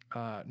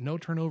 no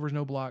turnovers,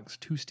 no blocks,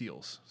 2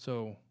 steals.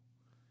 So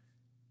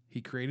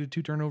he created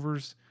 2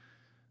 turnovers,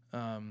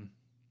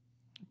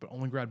 but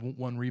only grabbed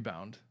 1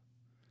 rebound,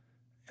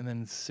 and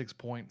then 6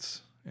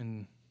 points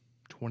in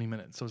 20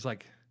 minutes. So it's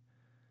like,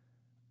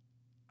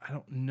 I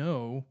don't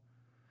know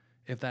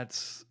if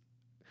that's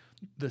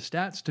the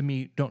stats to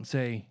me don't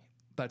say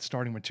that's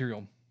starting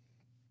material.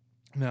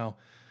 Now,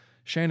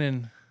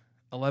 Shannon,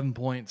 11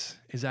 points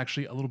is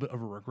actually a little bit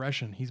of a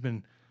regression. He's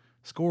been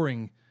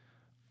scoring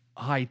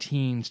high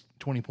teens,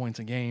 20 points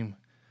a game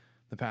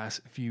the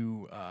past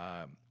few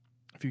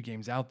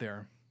games out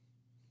there.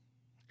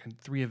 And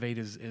 3 of 8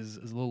 is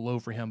a little low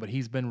for him, but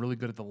he's been really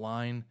good at the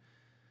line.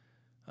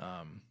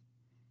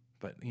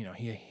 But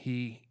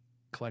he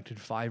collected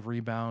 5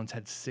 rebounds,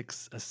 had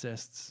 6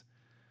 assists.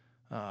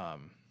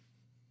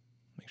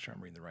 Make sure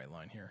I'm reading the right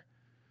line here.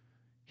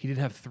 He did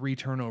have 3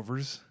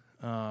 turnovers,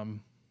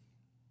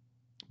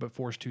 but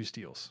forced 2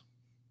 steals.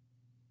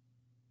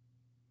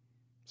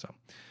 So,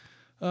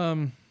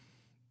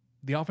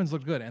 the offense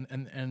looked good,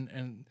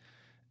 and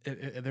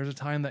there's a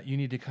time that you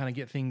need to kind of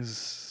get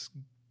things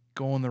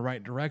going the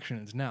right direction.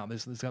 It's now.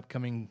 This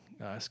upcoming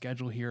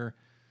schedule here.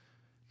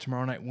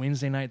 Tomorrow night,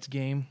 Wednesday night's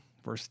game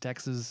versus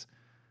Texas.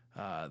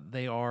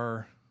 They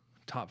are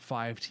top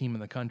 5 team in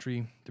the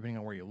country, depending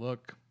on where you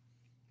look.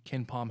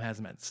 Ken Pom has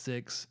them at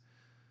 6.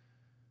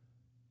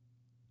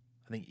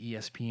 I think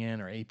ESPN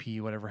or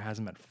AP, whatever, has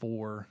them at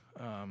 4.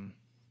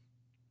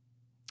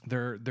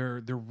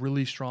 They're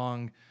really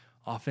strong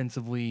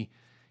offensively,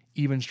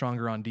 even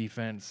stronger on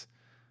defense.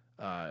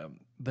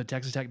 The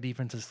Texas Tech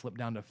defense has slipped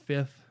down to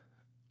 5th.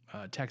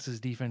 Texas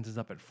defense is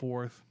up at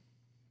 4th.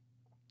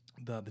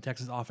 The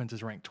Texas offense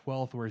is ranked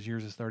 12th, whereas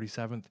yours is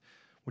 37th,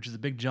 which is a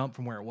big jump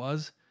from where it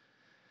was.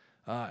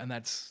 And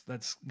that's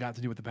got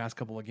to do with the past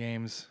couple of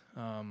games.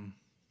 And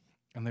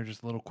they're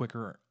just a little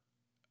quicker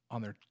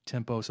on their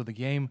tempo. So the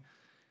game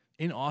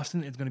in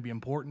Austin is going to be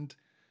important.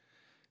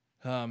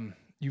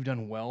 You've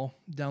done well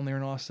down there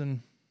in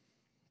Austin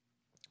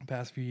the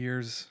past few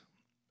years.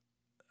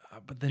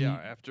 But then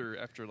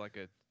after like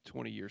a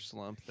 20-year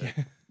slump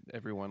that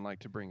everyone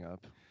liked to bring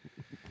up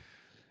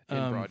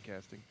in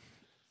broadcasting.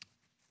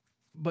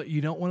 But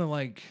you don't want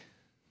to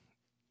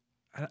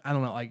I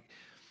don't know, like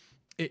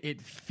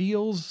it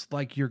feels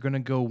like you're going to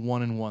go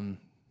 1-1,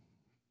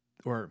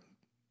 or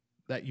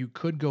that you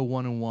could go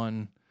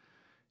 1-1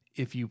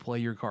 if you play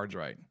your cards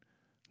right.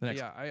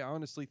 I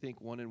honestly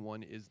think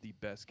 1-1 is the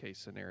best case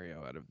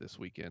scenario out of this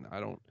weekend.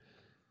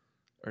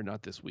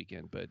 Not this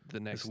weekend, but the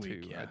next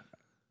week, 2.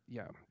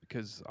 Yeah,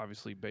 because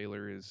obviously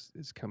Baylor is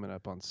coming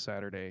up on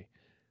Saturday.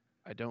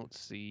 I don't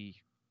see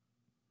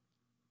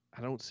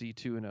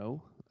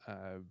 2-0.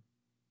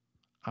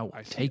 I will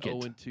take it.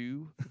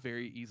 0-2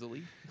 very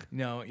easily.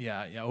 No,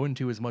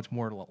 0-2 is much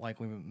more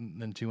likely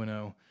than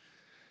 2-0.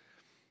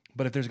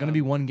 But if there's going to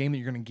be one game that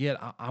you're going to get,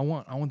 I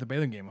want the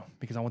Baylor game,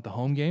 because I want the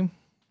home game.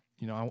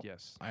 I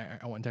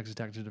want Texas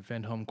Tech to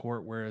defend home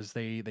court, whereas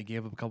they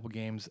gave up a couple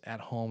games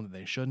at home that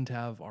they shouldn't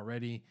have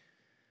already.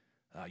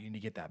 You need to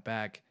get that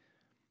back.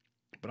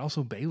 But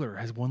also Baylor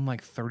has won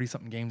like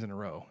 30-something games in a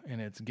row, and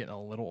it's getting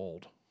a little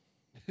old.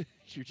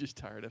 You're just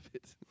tired of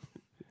it.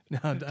 No,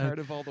 I'm tired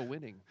of all the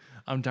winning.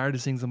 I'm tired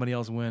of seeing somebody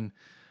else win,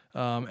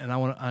 and I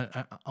want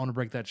to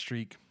break that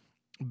streak.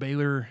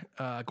 Baylor,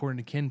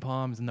 according to Ken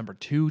Pom, is the number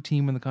 2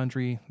 team in the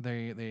country.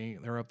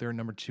 They're up there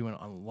number 2 on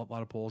a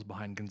lot of polls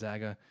behind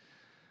Gonzaga.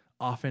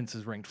 Offense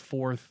is ranked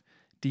 4th.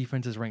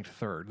 Defense is ranked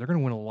 3rd. They're going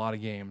to win a lot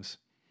of games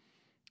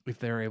if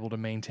they're able to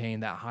maintain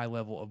that high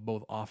level of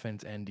both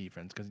offense and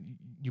defense, because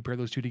you pair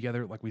those two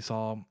together like we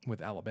saw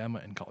with Alabama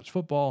in college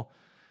football,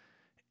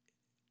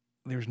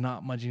 there's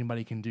not much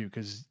anybody can do,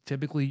 because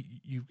typically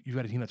you've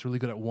got a team that's really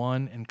good at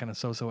one and kind of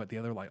so-so at the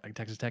other, like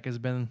Texas Tech has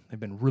been. They've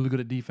been really good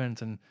at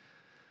defense, and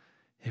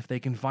if they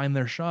can find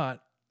their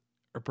shot,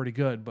 are pretty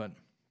good, but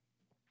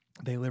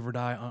they live or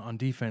die on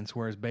defense,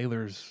 whereas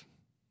Baylor's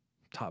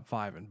top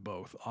 5 in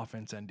both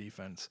offense and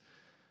defense.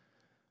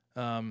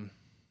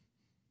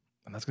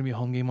 And that's going to be a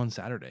home game on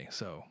Saturday,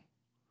 so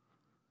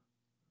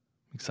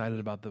I'm excited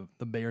about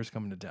the Bears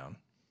coming to town.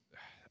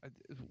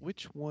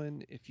 Which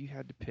one, if you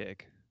had to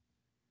pick,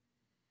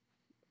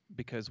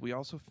 because we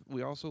also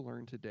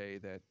learned today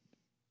that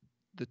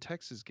the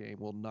Texas game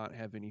will not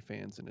have any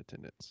fans in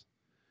attendance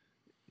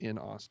in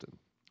Austin,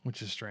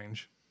 which is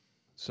strange.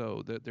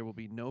 So there will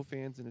be no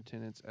fans in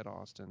attendance at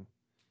Austin.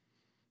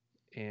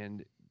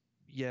 And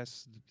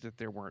yes, that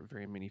there weren't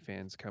very many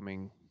fans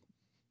coming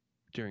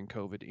during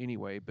COVID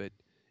anyway, but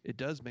it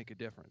does make a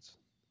difference.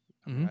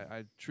 Mm-hmm.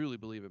 I truly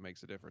believe it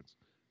makes a difference.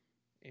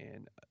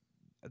 And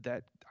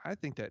that, I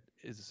think that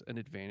is an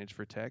advantage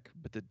for Tech,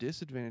 but the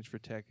disadvantage for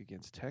Tech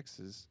against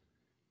Texas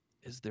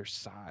is their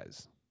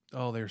size.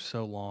 Oh, they're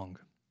so long.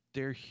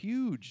 They're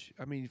huge.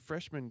 I mean,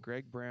 freshman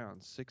Greg Brown,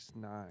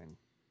 6'9",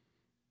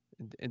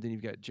 And then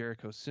you've got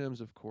Jericho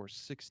Sims, of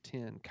course,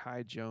 6'10",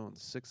 Kai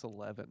Jones,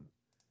 6'11".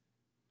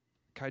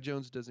 Kai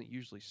Jones doesn't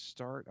usually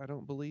start, I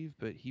don't believe,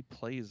 but he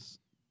plays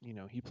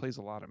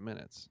a lot of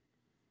minutes.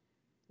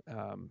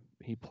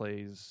 He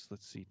plays,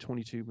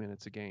 22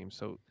 minutes a game.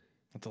 So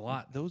that's a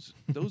lot. Those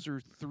are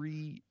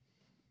three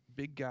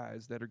big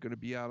guys that are going to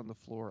be out on the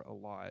floor a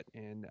lot.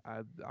 And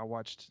I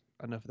watched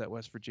enough of that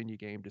West Virginia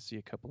game to see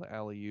a couple of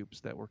alley-oops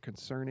that were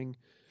concerning,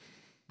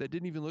 that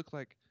didn't even look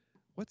like,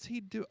 what's he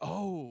do?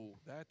 Oh,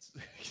 that's,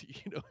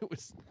 it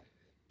was,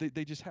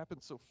 they just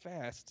happened so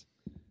fast.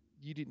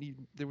 You didn't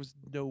even, there was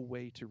no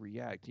way to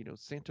react.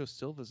 Santos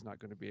Silva's not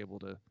going to be able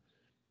to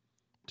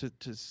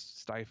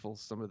stifle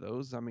some of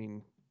those. I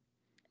mean,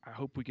 I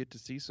hope we get to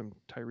see some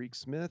Tyreke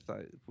Smith.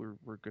 We're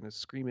going to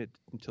scream it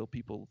until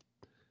people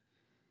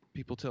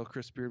tell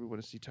Chris Beard we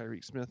want to see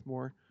Tyreke Smith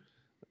more.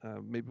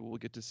 Maybe we'll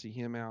get to see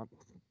him out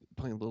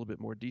playing a little bit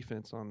more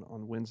defense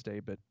on Wednesday.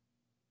 But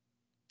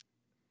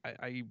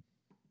I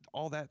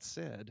all that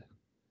said,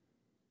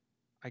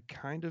 I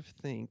kind of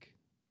think,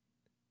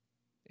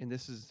 and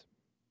this is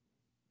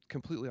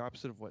completely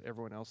opposite of what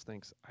everyone else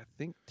thinks, I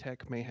think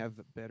Tech may have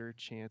a better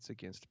chance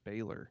against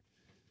Baylor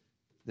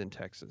than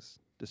Texas,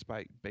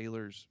 despite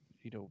Baylor's,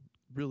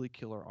 really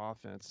killer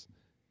offense.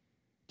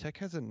 Tech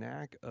has a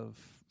knack of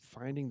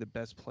finding the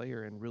best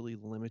player and really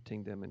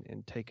limiting them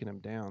and taking them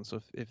down. So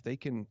if they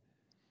can,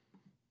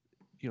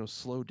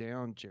 slow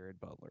down Jared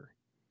Butler,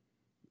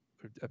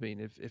 I mean,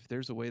 if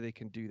there's a way they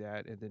can do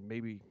that, and then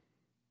maybe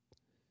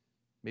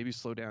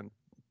slow down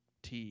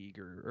Teague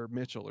or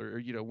Mitchell or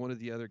one of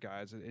the other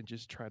guys, and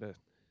just try to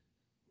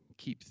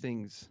keep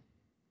things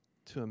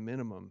to a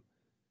minimum,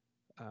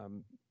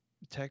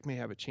 Tech may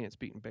have a chance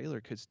beating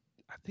Baylor, because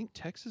I think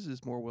Texas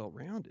is more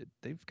well-rounded.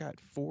 They've got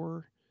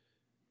 4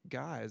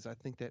 guys, I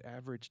think, that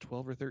average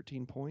 12 or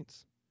 13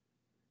 points.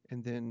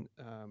 And then,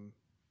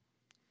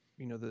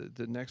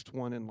 the next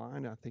one in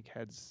line, I think,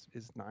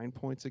 is 9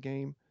 points a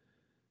game.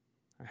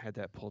 I had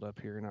that pulled up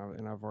here,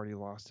 and I've already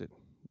lost it.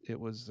 It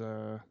was,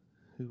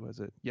 who was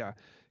it? Yeah,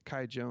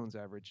 Kai Jones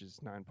averages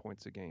 9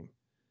 points a game.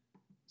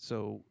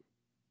 So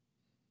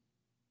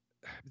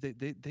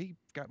they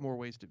got more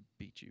ways to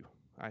beat you,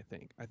 I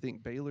think. I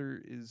think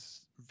Baylor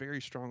is very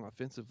strong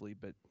offensively,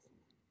 but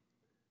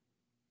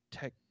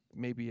Tech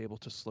may be able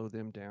to slow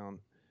them down.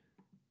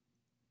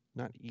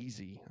 Not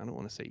easy. I don't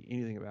want to say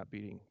anything about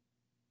beating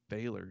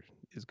Baylor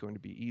is going to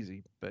be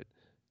easy, but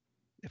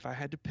if I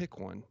had to pick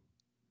one,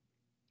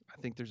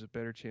 I think there's a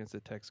better chance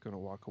that Tech's going to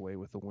walk away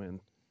with a win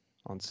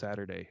on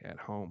Saturday at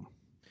home,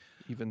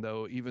 even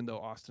though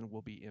Austin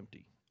will be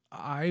empty.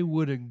 I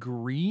would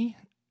agree,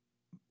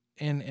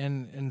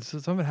 and so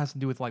some of it has to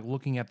do with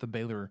looking at the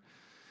Baylor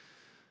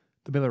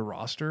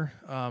roster.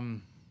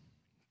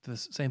 The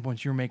same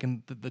points you're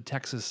making, the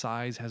Texas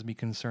size has me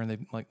concerned.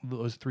 They've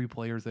those 3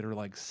 players that are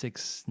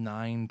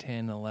 6'9",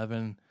 10,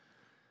 11.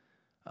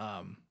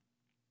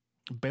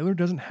 Baylor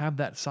doesn't have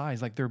that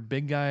size. Their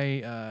big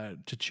guy,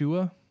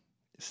 Chichua,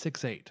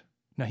 6'8".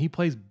 Now he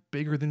plays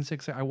bigger than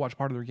 6'8". I watched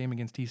part of their game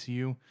against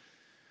TCU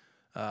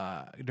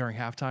during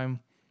halftime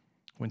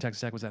when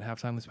Texas Tech was at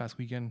halftime this past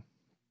weekend.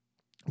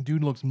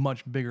 Dude looks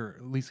much bigger.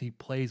 At least he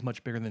plays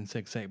much bigger than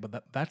 6'8".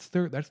 But that's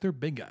their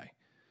big guy.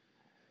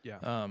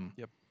 Yeah.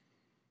 Yep.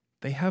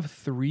 They have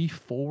 3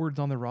 forwards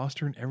on the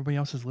roster, and everybody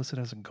else is listed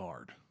as a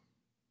guard.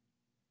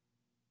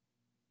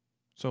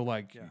 So,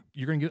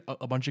 you're going to get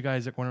a bunch of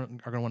guys that are going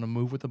to want to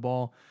move with the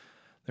ball.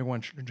 They're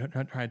going to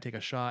try to take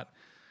a shot.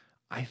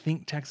 I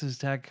think Texas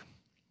Tech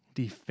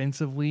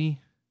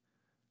defensively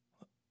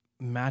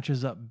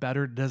matches up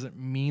better. Doesn't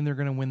mean they're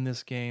going to win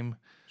this game.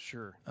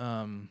 Sure.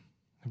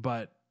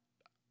 But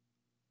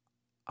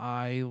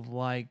I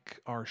like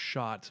our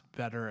shots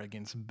better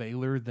against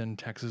Baylor than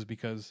Texas,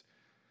 because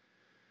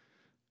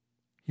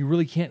you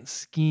really can't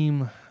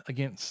scheme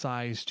against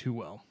size too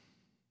well.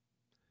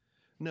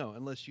 No,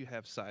 unless you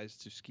have size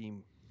to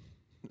scheme,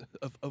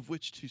 of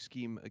which to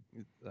scheme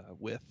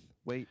with.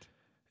 Weight.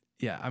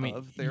 Yeah, I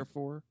mean,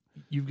 therefore,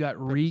 you've got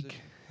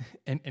Reek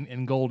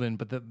and Golden,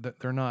 but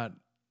they're not.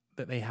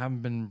 That they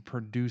haven't been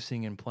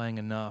producing and playing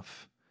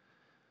enough,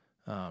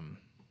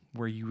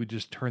 where you would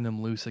just turn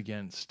them loose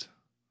against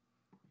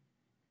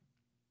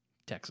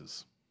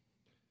Texas.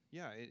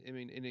 Yeah, I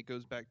mean, and it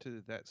goes back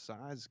to that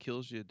size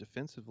kills you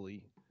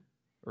defensively,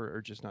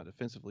 or just not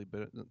defensively,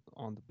 but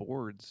on the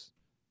boards.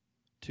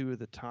 2 of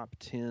the top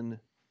 10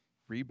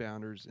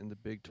 rebounders in the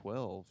Big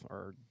 12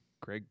 are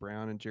Greg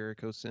Brown and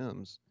Jericho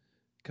Sims.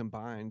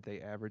 Combined, they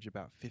average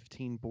about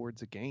 15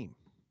 boards a game.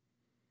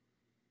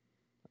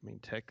 I mean,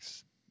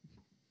 Tech's,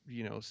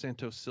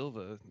 Santos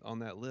Silva on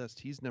that list,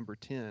 he's number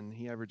 10.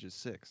 He averages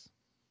 6.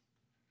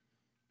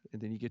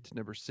 And then you get to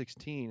number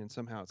 16, and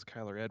somehow it's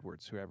Kyler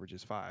Edwards who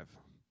averages 5.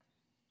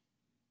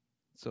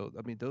 So,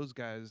 I mean, those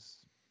guys,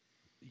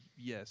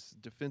 yes,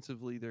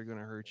 defensively they're going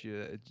to hurt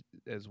you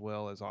as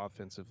well as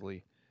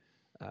offensively.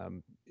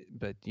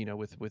 But,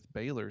 with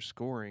Baylor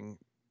scoring,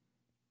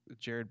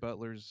 Jared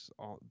Butler's,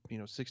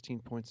 16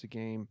 points a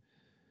game.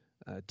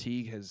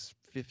 Teague has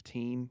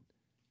 15.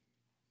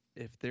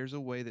 if there's a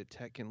way that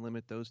Tech can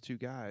limit those two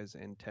guys,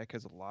 and Tech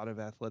has a lot of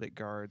athletic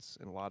guards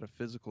and a lot of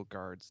physical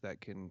guards that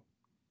can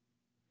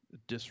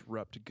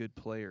disrupt good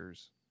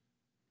players,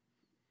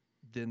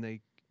 then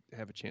they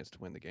have a chance to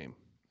win the game.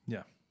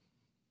 Yeah.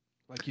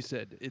 Like you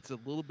said, it's a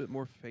little bit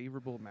more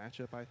favorable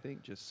matchup, I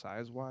think, just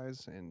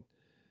size-wise and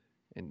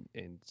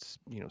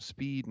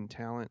speed and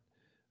talent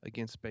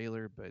against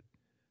Baylor, but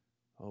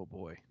oh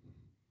boy.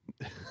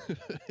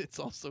 It's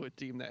also a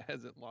team that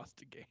hasn't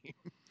lost a game.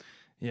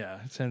 Yeah,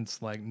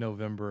 since like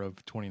November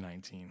of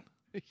 2019.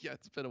 Yeah,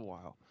 it's been a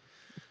while.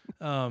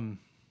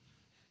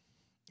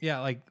 Yeah,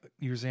 like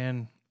you were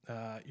saying,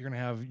 you're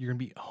gonna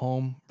be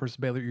home versus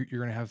Baylor.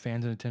 You're gonna have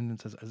fans in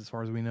attendance, as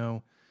far as we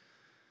know.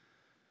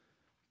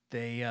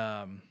 It's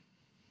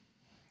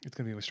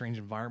gonna be a strange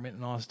environment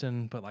in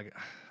Austin, but like,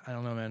 I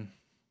don't know, man.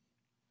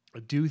 I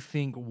do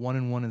think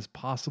 1-1 is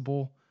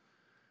possible,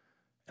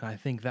 and I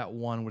think that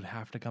one would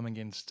have to come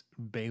against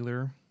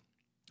Baylor.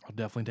 I'll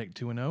definitely take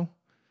 2-0.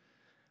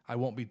 I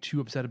won't be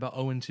too upset about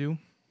 0-2.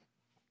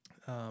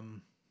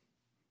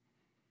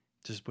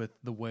 Just with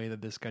the way that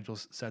this schedule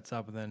sets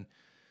up, and then,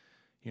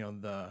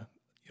 the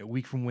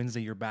week from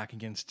Wednesday you're back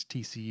against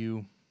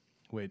TCU,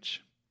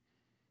 which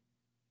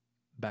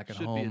back at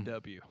home should be a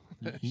W.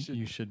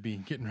 You should be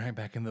getting right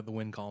back into the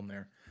win column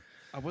there.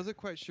 I wasn't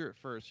quite sure at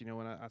first.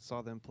 When I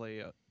saw them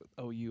play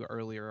OU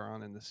earlier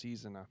on in the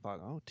season, I thought,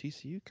 oh,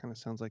 TCU kind of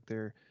sounds like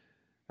they're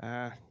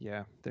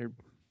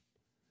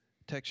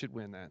Tech should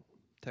win that.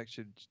 Tech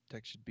should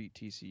beat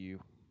TCU.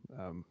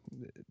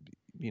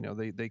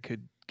 They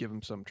could give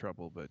them some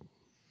trouble, but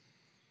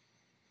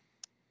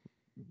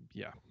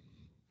yeah.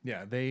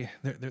 They're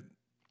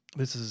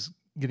this is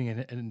getting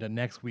into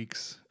next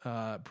week's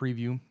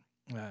preview,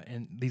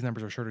 and these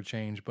numbers are sure to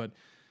change, but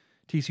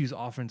TCU's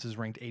offense is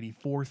ranked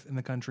 84th in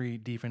the country.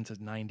 Defense is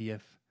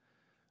 90th.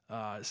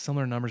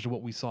 Similar numbers to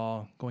what we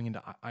saw going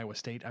into Iowa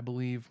State, I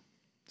believe.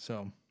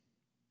 So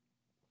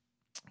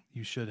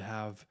you should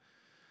have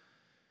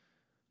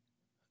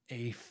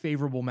a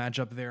favorable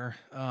matchup there.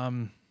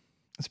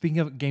 Speaking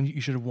of games you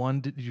should have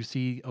won, did you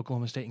see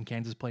Oklahoma State and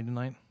Kansas play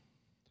tonight?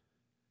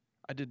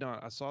 I did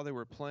not. I saw they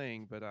were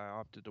playing, but I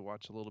opted to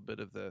watch a little bit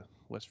of the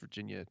West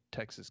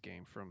Virginia-Texas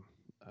game from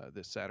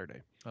this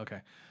Saturday. Okay.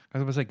 I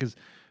was going to say, because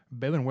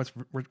Baylor and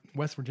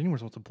West Virginia were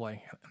supposed to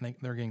play, and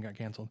their game got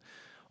canceled.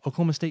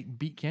 Oklahoma State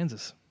beat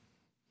Kansas.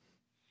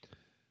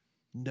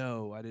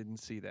 No, I didn't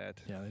see that.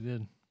 Yeah, they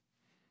did.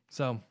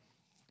 So,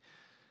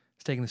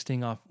 it's taking the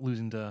sting off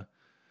losing to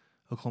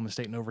Oklahoma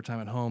State in overtime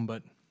at home,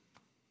 but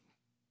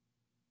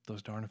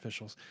those darn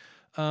officials.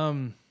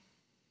 I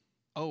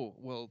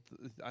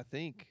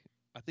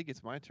think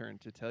it's my turn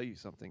to tell you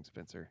something,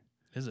 Spencer.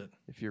 Is it?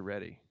 If you're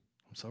ready.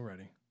 I'm so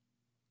ready.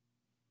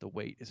 The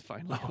wait is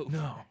finally over.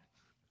 No.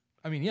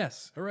 I mean,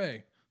 yes.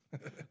 Hooray.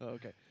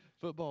 Okay.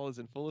 Football is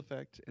in full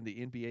effect, and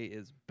the NBA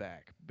is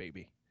back,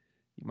 baby.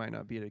 You might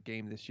not be at a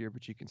game this year,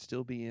 but you can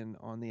still be in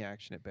on the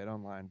action at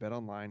BetOnline.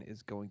 BetOnline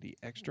is going the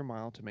extra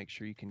mile to make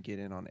sure you can get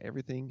in on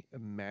everything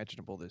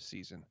imaginable this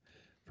season.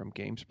 From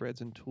game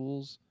spreads and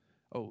tools.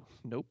 Oh,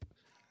 nope.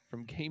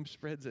 From game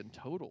spreads and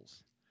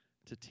totals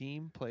to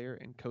team, player,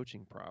 and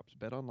coaching props,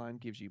 BetOnline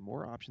gives you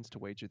more options to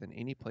wager than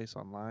any place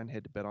online.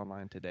 Head to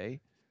BetOnline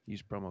today.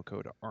 Use promo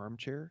code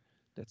ARMCHAIR,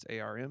 that's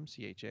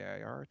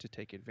ARMCHAIR, to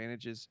take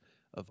advantages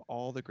of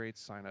all the great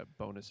sign-up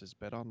bonuses.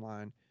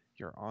 BetOnline,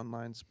 your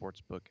online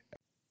sportsbook.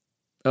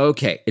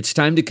 Okay, it's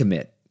time to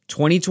commit.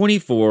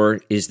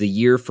 2024 is the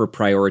year for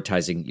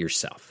prioritizing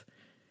yourself.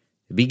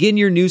 Begin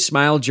your new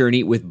smile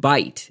journey with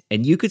Byte,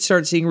 and you could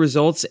start seeing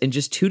results in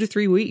just 2 to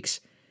 3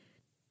 weeks.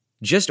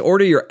 Just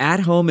order your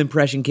at-home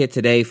impression kit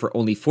today for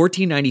only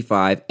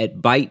 $14.95 at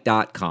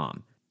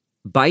Byte.com.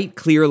 Byte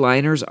clear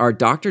liners are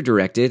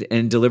doctor-directed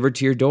and delivered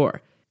to your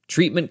door.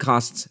 Treatment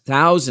costs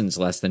thousands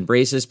less than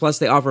braces, plus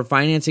they offer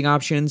financing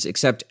options,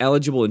 accept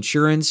eligible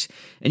insurance,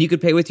 and you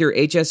could pay with your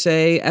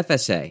HSA,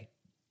 FSA.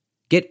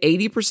 Get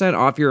 80%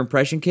 off your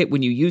impression kit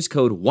when you use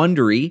code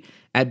WONDERY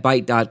at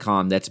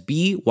Byte.com. That's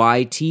BYTE.com.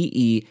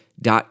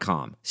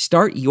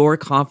 Start your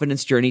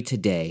confidence journey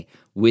today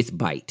with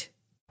Byte.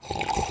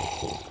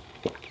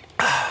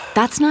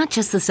 That's not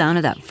just the sound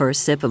of that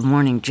first sip of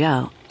Morning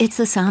Joe. It's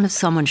the sound of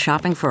someone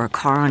shopping for a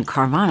car on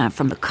Carvana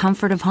from the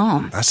comfort of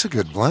home. That's a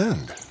good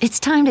blend. It's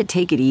time to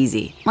take it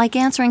easy, like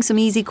answering some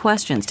easy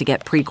questions to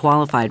get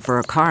pre-qualified for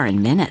a car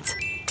in minutes.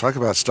 Talk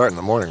about starting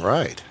the morning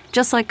right.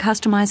 Just like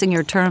customizing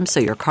your terms so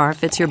your car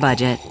fits your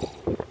budget.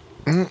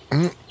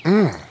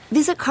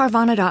 Visit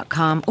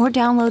Carvana.com or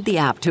download the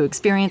app to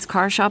experience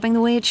car shopping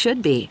the way it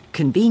should be.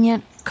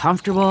 Convenient,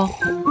 comfortable.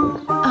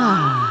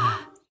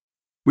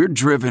 We're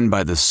driven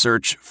by the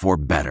search for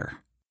better.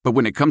 But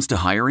when it comes to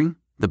hiring,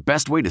 the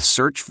best way to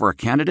search for a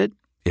candidate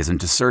isn't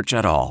to search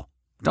at all.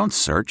 Don't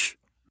search.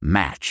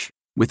 Match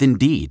with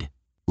Indeed.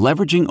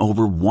 Leveraging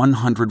over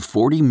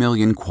 140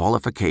 million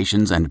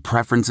qualifications and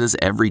preferences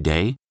every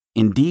day,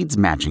 Indeed's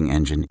matching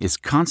engine is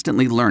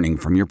constantly learning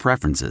from your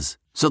preferences.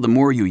 So the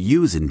more you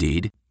use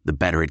Indeed, the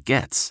better it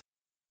gets.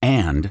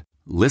 And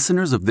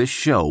listeners of this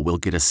show will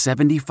get a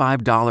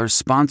 $75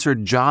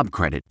 sponsored job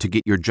credit to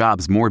get your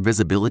jobs more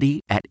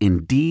visibility at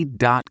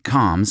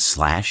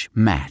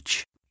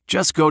Indeed.com/match.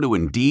 Just go to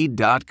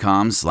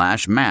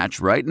Indeed.com/match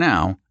right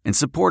now and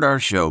support our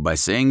show by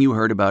saying you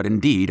heard about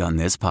Indeed on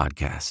this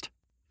podcast.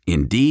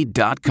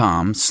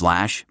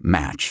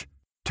 Indeed.com/match.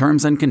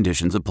 Terms and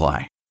conditions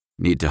apply.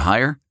 Need to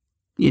hire?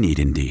 You need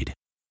Indeed.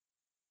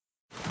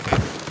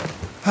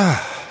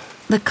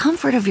 The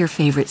comfort of your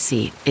favorite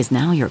seat is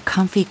now your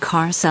comfy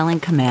car selling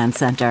command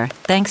center,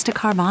 thanks to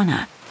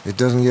Carvana. It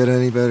doesn't get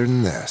any better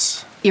than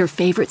this. Your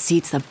favorite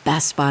seat's the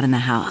best spot in the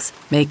house.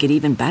 Make it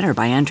even better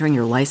by entering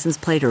your license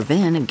plate or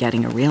VIN and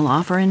getting a real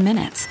offer in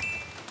minutes.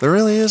 There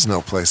really is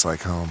no place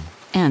like home.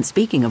 And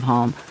speaking of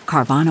home,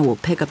 Carvana will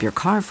pick up your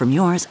car from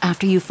yours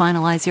after you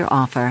finalize your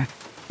offer.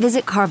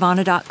 Visit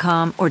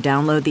Carvana.com or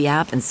download the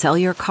app and sell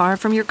your car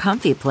from your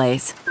comfy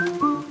place.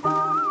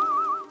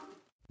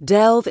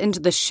 Delve into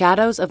the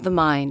shadows of the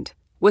mind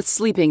with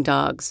Sleeping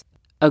Dogs,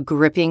 a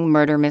gripping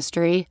murder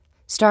mystery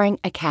starring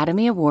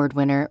Academy Award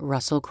winner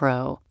Russell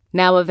Crowe.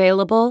 Now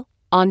available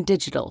on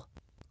digital.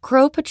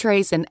 Crowe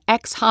portrays an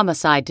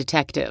ex-homicide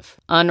detective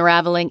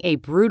unraveling a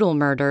brutal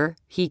murder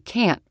he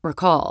can't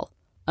recall.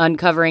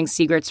 Uncovering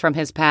secrets from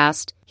his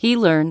past, he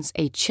learns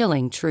a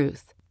chilling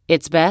truth.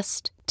 It's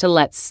best to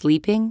let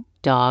sleeping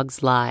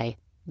dogs lie.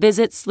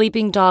 Visit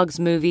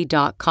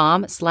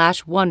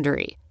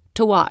sleepingdogsmovie.com/Wondery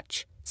to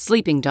watch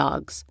Sleeping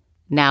Dogs,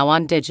 now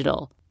on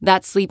digital.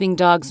 That's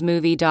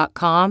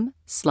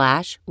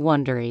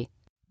sleepingdogsmovie.com/Wondery.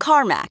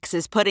 CarMax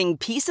is putting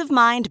peace of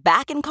mind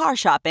back in car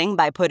shopping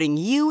by putting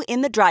you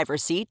in the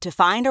driver's seat to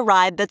find a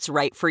ride that's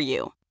right for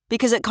you.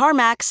 Because at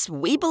CarMax,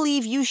 we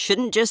believe you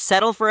shouldn't just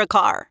settle for a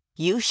car.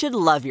 You should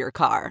love your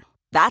car.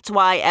 That's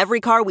why every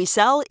car we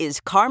sell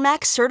is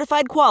CarMax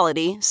certified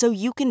quality, so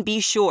you can be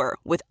sure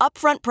with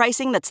upfront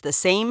pricing that's the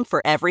same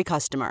for every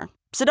customer.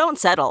 So don't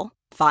settle.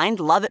 Find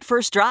love at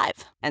first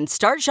drive and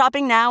start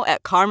shopping now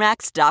at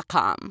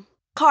CarMax.com.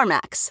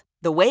 CarMax,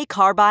 the way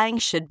car buying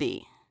should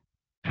be.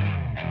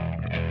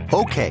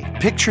 Okay,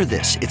 picture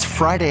this. It's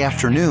Friday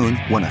afternoon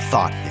when a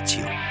thought hits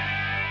you.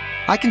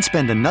 I can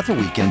spend another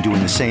weekend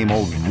doing the same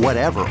old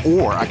whatever,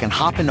 or I can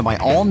hop into my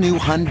all-new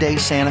Hyundai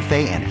Santa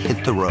Fe and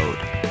hit the road.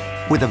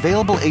 With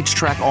available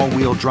H-Track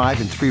all-wheel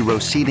drive and 3-row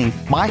seating,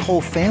 my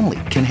whole family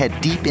can head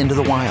deep into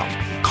the wild.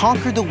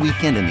 Conquer the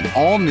weekend in the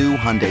all-new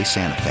Hyundai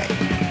Santa Fe.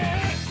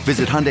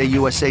 Visit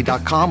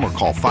HyundaiUSA.com or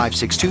call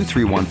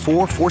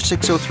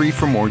 562-314-4603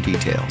 for more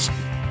details.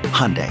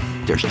 Hyundai,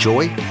 there's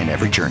joy in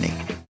every journey.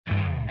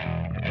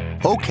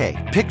 Okay,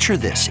 picture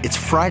this. It's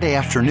Friday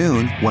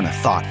afternoon when a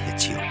thought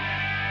hits you.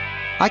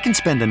 I can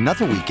spend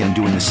another weekend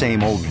doing the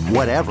same old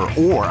whatever,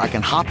 or I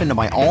can hop into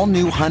my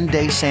all-new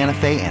Hyundai Santa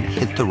Fe and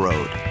hit the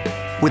road.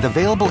 With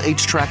available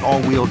H-Track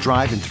all-wheel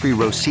drive and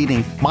 3-row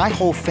seating, my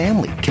whole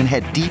family can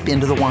head deep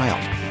into the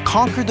wild.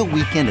 Conquer the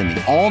weekend in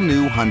the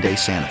all-new Hyundai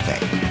Santa Fe.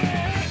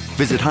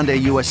 Visit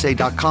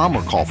HyundaiUSA.com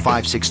or call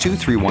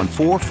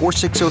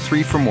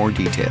 562-314-4603 for more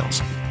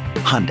details.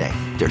 Hyundai,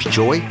 there's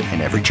joy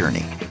in every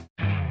journey.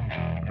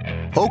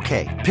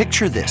 Okay,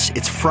 picture this.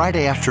 It's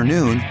Friday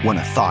afternoon when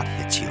a thought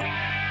hits you.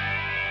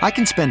 I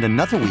can spend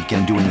another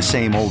weekend doing the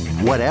same old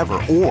whatever,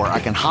 or I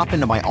can hop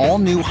into my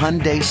all-new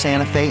Hyundai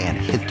Santa Fe and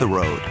hit the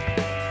road.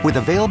 With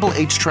available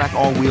H-Track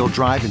all-wheel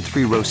drive and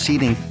 3-row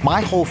seating,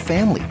 my whole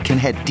family can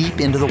head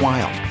deep into the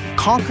wild.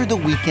 Conquer the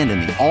weekend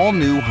in the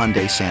all-new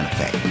Hyundai Santa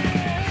Fe.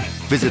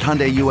 Visit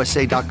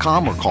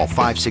HyundaiUSA.com or call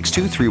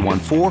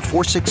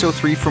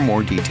 562-314-4603 for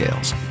more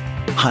details.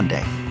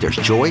 Hyundai, there's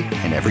joy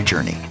in every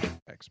journey.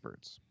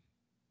 Experts.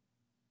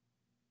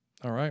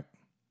 All right.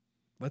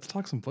 Let's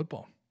talk some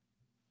football.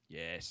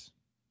 Yes.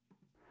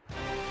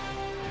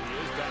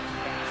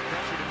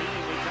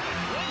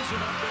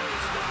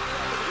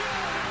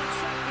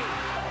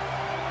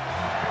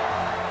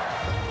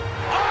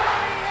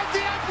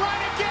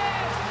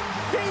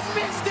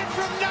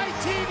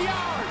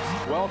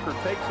 Welker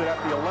takes it at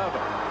the 11.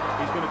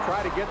 He's going to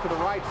try to get to the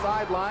right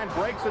sideline,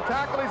 breaks the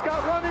tackle. He's got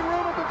running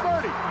room at the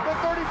 30, the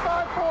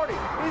 35-40.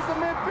 He's the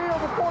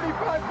midfield, the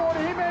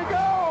 45-40. He may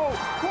go.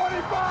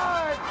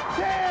 25,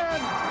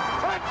 10,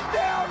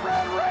 touchdown,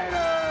 Red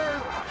Raiders.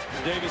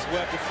 Davis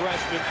Webb, the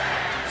freshman,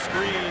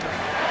 screen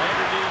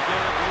underneath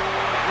Derek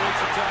Wood, breaks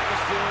the tackle,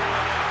 still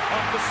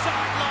up the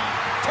sideline,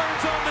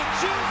 turns on the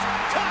juice,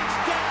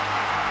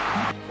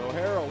 touchdown. So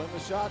Harrell in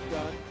the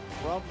shotgun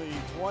from the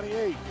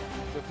 28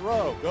 to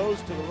throw,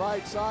 goes to the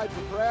right side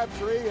for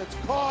Crabtree. It's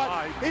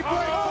caught. He breaks.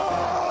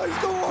 Oh, he's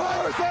going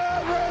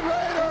touchdown, Red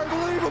Raiders!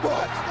 Unbelievable!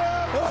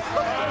 Touchdown,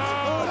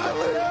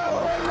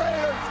 Red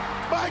Raiders!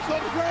 Michael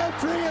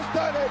Crabtree has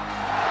done it.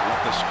 Let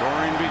the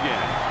scoring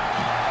begin.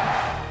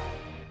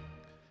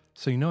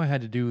 So you know I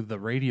had to do the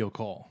radio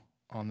call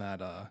on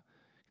that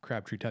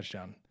Crabtree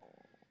touchdown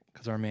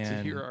because our man,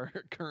 to hear our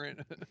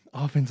current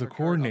offensive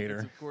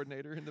coordinator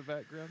in the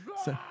background.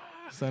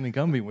 Sonny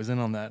Gumby was in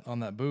on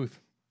that booth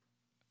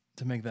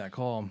to make that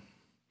call.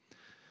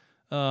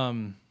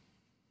 You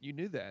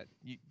knew that.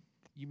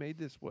 You made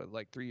this, what,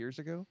 like 3 years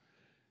ago?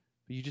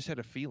 But you just had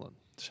a feeling.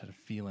 Just had a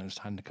feeling it was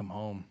time to come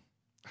home.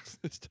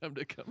 It's time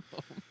to come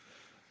home.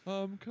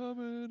 I'm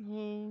coming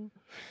home.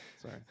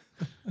 Sorry.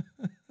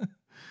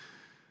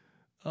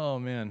 Oh,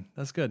 man.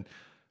 That's good.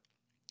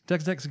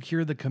 Texas Tech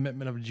secured the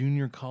commitment of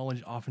junior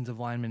college offensive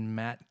lineman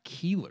Matt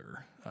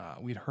Keeler.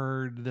 We'd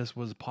heard this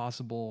was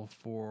possible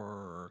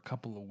for a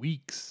couple of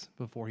weeks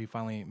before he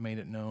finally made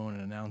it known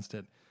and announced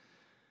it.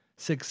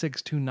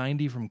 6'6",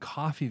 290 from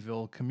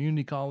Coffeyville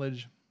Community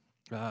College.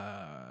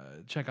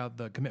 Check out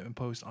the commitment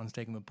post on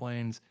Staking the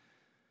Plains.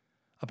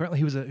 Apparently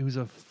he was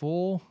a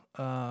full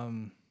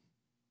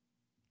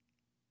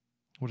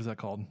what is that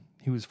called?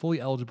 He was fully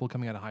eligible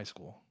coming out of high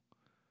school.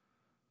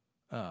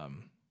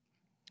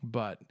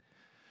 But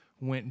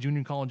went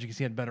junior college because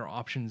he had better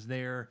options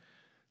there.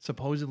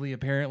 Supposedly,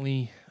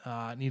 apparently,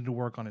 needed to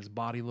work on his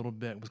body a little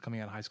bit, was coming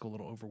out of high school a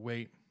little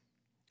overweight.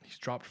 He's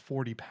dropped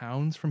 40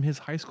 pounds from his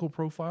high school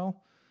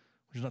profile,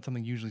 which is not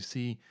something you usually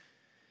see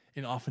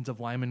in offensive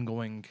linemen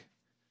going,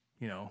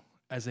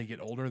 as they get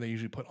older, they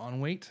usually put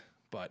on weight.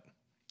 But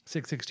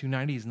 6'6",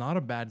 290 is not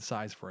a bad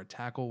size for a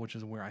tackle, which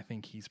is where I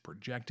think he's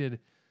projected.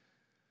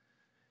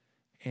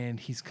 And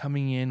he's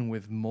coming in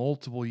with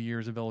multiple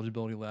years of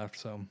eligibility left,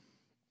 so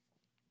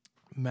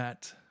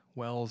Matt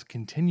Wells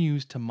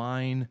continues to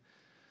mine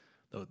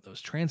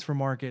those transfer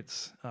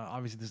markets.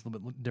 Obviously, this is a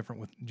little bit different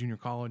with junior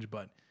college,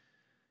 but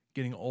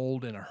getting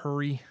old in a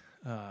hurry,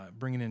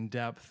 bringing in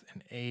depth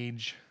and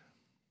age,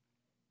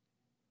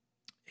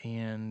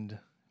 and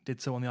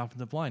did so on the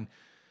offensive line,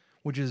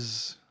 which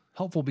is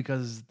helpful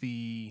because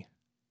the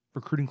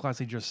recruiting class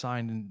they just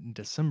signed in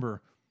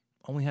December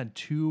only had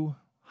 2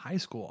 high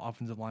school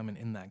offensive linemen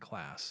in that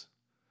class.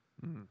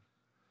 Mm.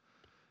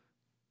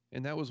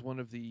 And that was one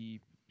of the,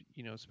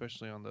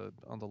 especially on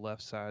the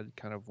left side,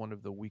 kind of one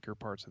of the weaker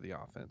parts of the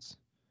offense.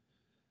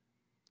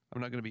 I'm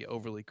not going to be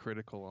overly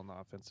critical on the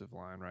offensive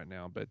line right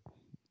now, but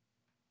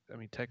I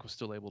mean, Tech was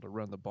still able to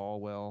run the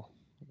ball well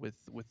with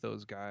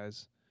those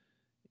guys.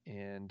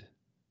 And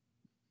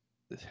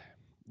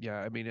yeah,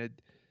 I mean,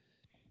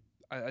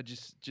 I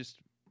just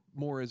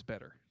more is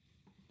better.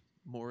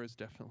 More is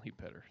definitely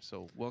better.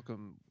 So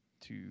welcome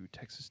to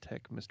Texas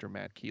Tech, Mr.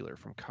 Matt Keeler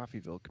from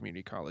Coffeyville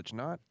Community College,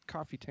 not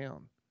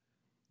Coffeetown.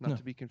 Not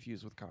to be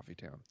confused with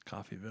Coffeetown.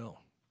 Coffeyville.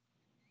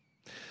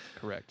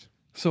 Correct.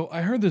 So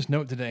I heard this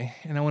note today,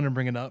 and I want to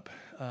bring it up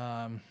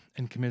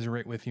and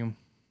commiserate with you.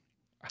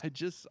 I'm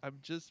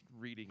just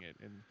reading it,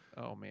 and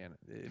oh man,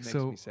 it makes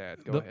me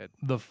sad. Go ahead.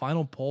 The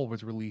final poll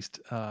was released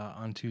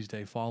on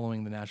Tuesday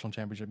following the national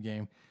championship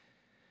game.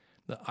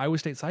 The Iowa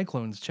State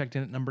Cyclones checked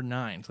in at number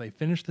 9, so they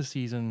finished the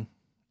season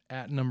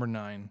at number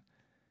 9.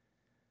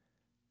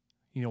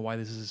 You know why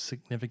this is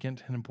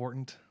significant and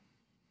important?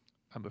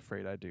 I'm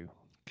afraid I do.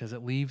 Because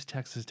it leaves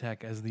Texas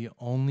Tech as the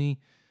only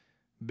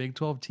Big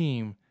 12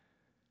 team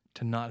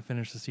to not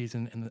finish the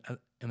season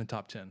in the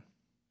top 10,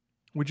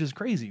 which is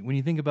crazy when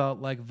you think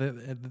about like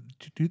the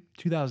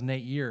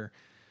 2008 year.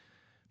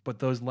 But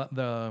those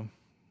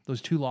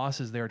 2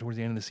 losses there towards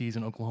the end of the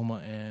season,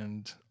 Oklahoma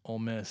and Ole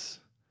Miss,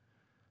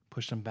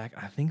 pushed them back.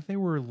 I think they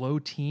were low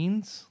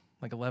teens,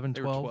 like 11,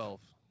 12. They were 12.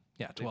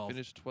 Yeah, 12. They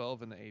finished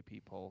 12 in the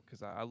AP poll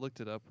because I looked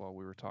it up while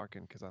we were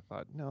talking because I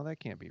thought, no, that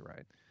can't be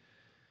right.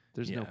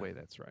 There's no way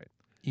that's right.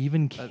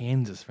 Even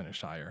Kansas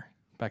finished higher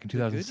back in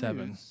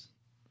 2007.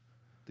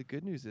 The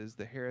good news is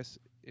the Harris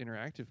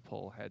Interactive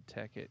poll had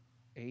Tech at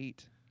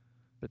 8,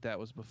 but that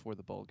was before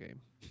the bowl game.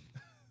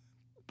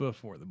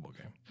 Before the bowl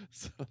game.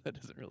 So that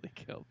doesn't really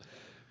count.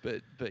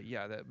 But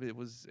yeah, it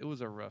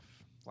was a rough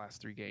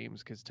last 3 games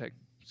because Tech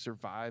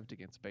survived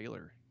against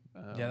Baylor.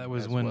 That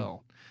was when.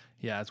 Well.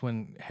 Yeah, it's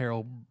when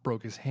Harrell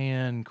broke his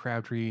hand,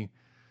 Crabtree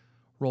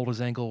rolled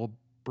his ankle,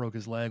 broke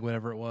his leg,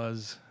 whatever it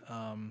was.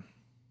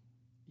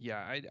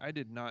 Yeah, I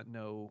did not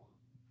know.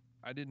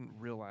 I didn't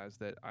realize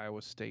that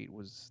Iowa State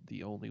was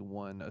the only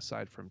one,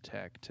 aside from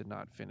Tech, to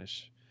not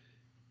finish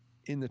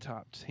in the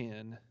top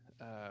 10.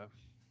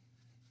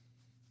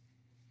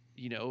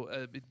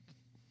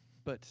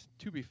 But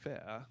to be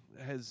fair,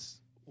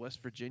 has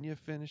West Virginia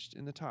finished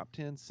in the top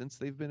 10 since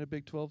they've been a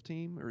Big 12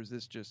 team? Or is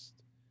this just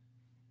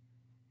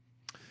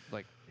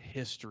like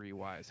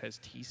history-wise? Has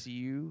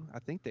TCU? I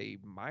think they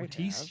might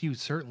have. TCU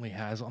certainly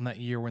has on that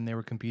year when they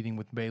were competing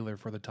with Baylor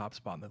for the top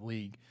spot in the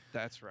league.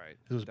 That's right.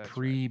 It was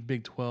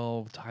pre-Big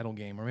 12 title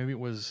game, or maybe it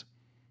was.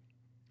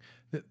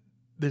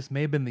 This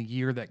may have been the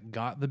year that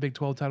got the Big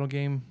 12 title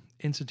game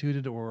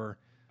instituted, or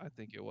I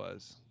think it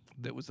was.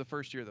 It was the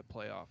first year of the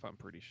playoff, I'm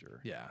pretty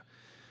sure. Yeah.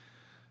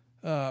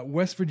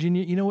 West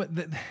Virginia, you know what?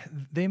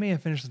 They may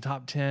have finished the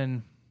top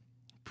 10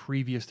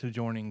 previous to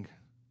joining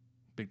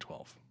Big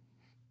 12.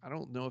 I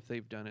don't know if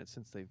they've done it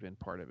since they've been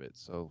part of it.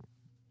 So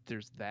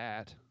there's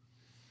that.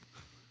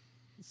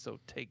 So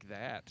take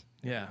that,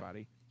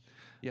 everybody.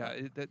 Yeah,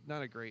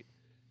 not a great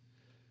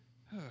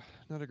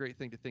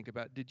thing to think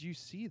about. Did you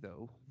see,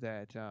 though,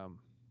 that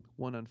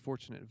one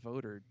unfortunate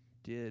voter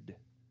did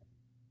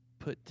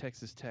put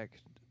Texas Tech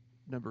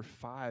number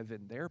 5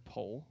 in their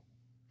poll?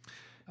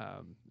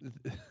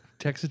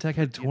 Texas Tech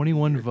had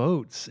 21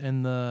 votes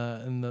in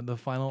the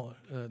final,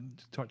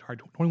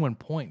 21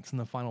 points in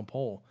the final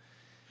poll.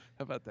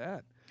 How about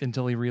that?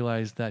 until he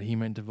realized that he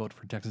meant to vote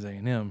for Texas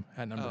A&M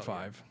at number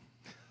 5.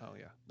 Yeah. Oh,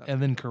 yeah.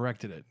 And then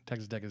corrected it.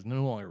 Texas Tech is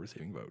no longer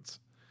receiving votes.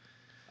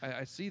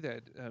 I see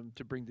that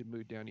to bring the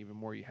mood down even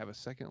more, you have a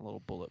second little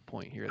bullet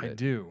point here. I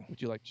do.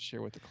 Would you like to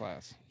share with the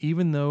class?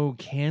 Even though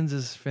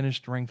Kansas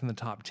finished ranked in the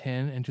top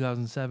 10 in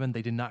 2007,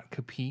 they did not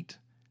compete.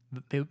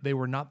 They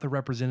were not the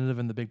representative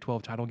in the Big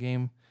 12 title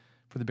game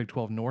for the Big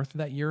 12 North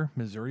that year.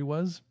 Missouri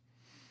was,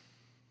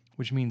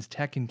 which means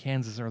Tech and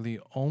Kansas are the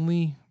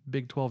only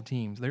Big 12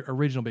 teams, the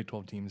original Big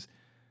 12 teams,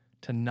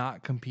 to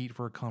not compete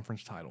for a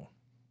conference title.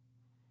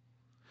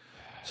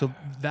 So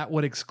that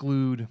would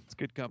exclude it's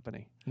good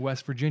company.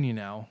 West Virginia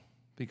now,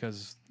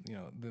 because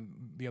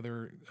the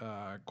other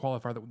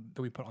qualifier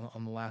that we put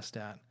on the last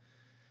stat,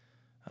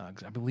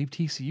 'cause I believe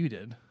TCU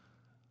did,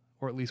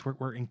 or at least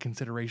we're in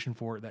consideration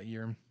for it that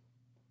year,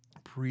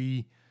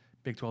 pre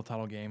Big 12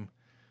 title game.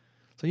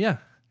 So yeah,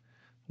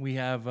 we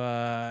have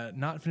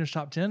not finished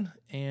top 10,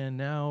 and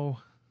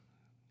now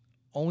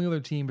only other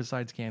team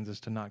besides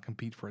Kansas to not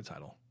compete for a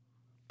title,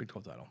 Big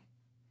 12 title.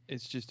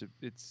 It's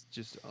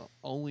just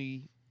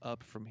only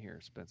up from here,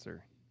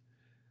 Spencer.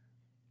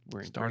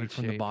 We're in started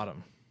from shape. The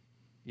bottom.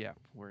 Yeah,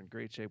 we're in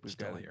great shape. We've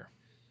Still got here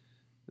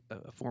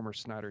a former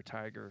Snyder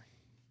Tiger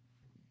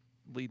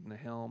leading the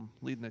helm,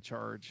 leading the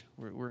charge.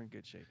 We're in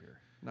good shape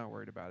here. Not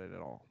worried about it at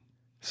all.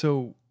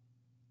 So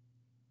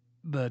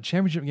the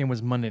championship game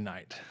was Monday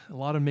night. A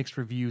lot of mixed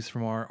reviews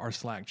from our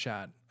Slack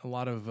chat. A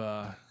lot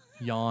of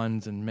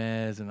yawns and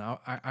mehs, and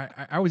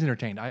I was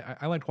entertained.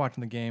 I liked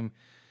watching the game.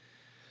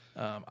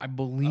 I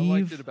believe I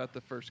liked it about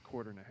the first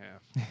quarter and a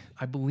half.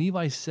 I believe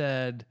I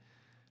said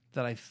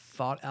that I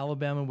thought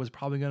Alabama was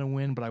probably going to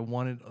win, but I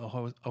wanted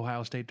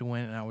Ohio State to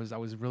win, and I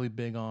was really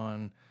big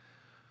on,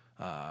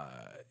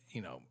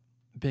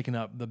 picking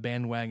up the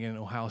bandwagon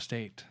Ohio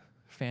State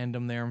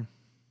fandom there.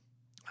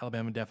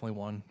 Alabama definitely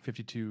won,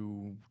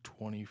 52-24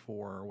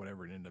 or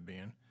whatever it ended up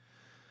being.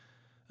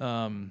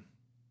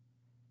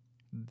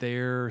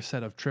 Their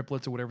set of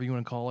triplets or whatever you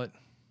want to call it,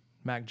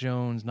 Mac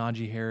Jones,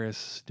 Najee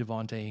Harris,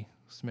 Devontae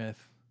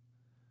Smith,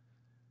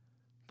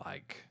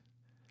 like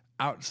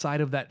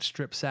outside of that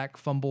strip sack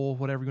fumble,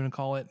 whatever you want to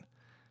call it,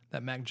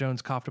 that Mac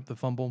Jones coughed up the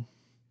fumble,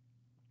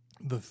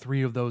 the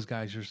three of those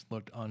guys just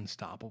looked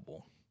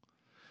unstoppable.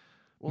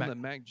 Well, the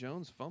Mac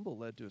Jones fumble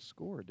led to a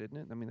score, didn't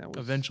it? I mean, that was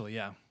eventually,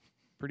 yeah,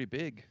 pretty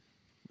big,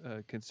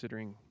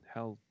 considering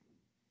how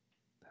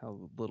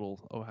little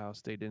Ohio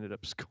State ended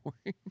up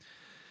scoring.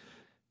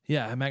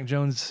 Yeah, Mac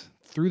Jones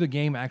through the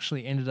game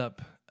actually ended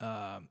up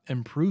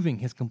improving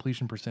his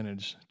completion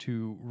percentage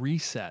to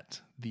reset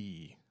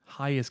the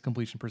highest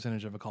completion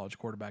percentage of a college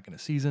quarterback in a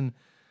season,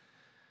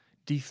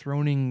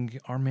 dethroning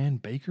our man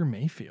Baker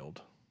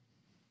Mayfield.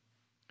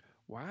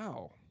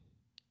 Wow.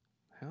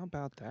 How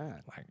about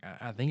that? Like,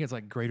 I think it's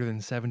like greater than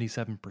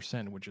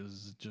 77%, which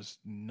is just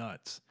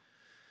nuts.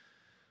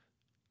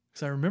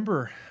 Because I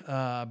remember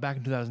back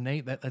in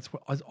 2008, that's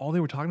all they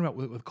were talking about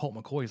with Colt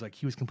McCoy is like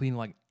he was completing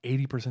like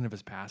 80% of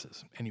his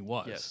passes, and he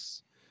was.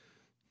 Yes.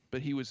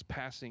 But he was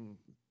passing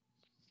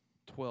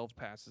 12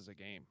 passes a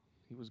game.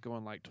 He was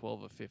going like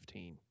 12 of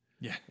 15.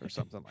 Yeah. Or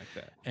something like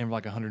that. And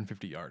like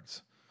 150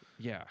 yards.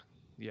 Yeah.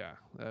 Yeah.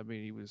 I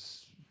mean, he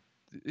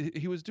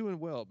was doing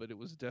well, but it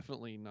was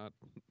definitely not.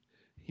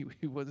 He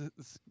was.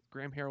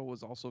 Graham Harrell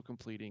was also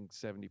completing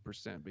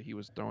 70%, but he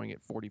was throwing it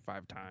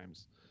 45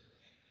 times.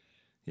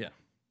 Yeah.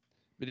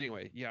 But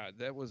anyway, yeah,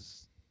 that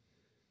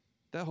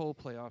whole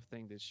playoff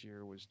thing this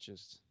year was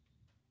just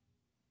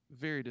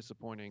very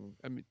disappointing.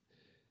 I mean,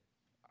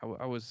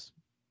 I was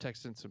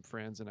texting some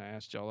friends and I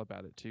asked y'all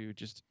about it too.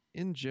 Just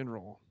in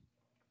general,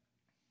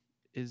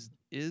 is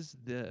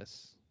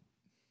this,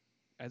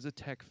 as a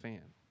Tech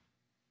fan,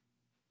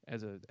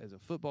 as a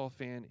football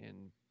fan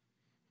in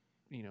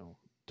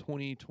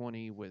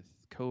 2020 with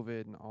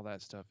COVID and all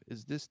that stuff,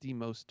 is this the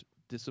most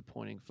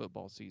disappointing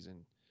football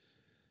season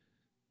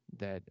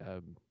that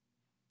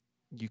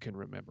you can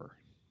remember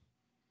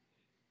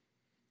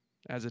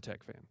as a Tech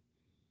fan?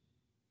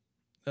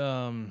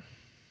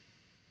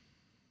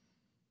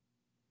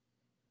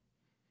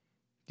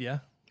 Yeah,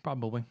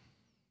 probably.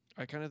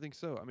 I kind of think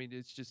so. I mean,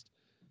 it's just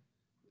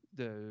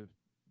the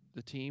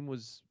team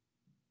was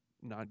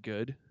not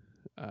good.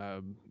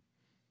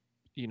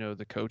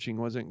 The coaching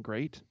wasn't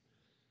great.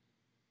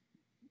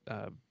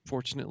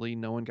 Fortunately,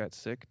 no one got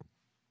sick.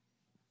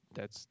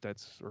 That's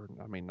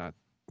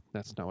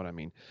not what I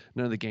mean.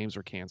 None of the games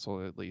were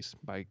canceled, at least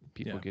by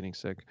people getting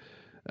sick.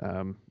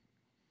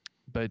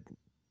 But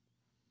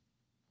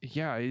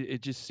yeah,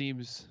 it just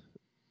seems,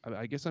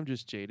 I guess I'm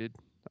just jaded.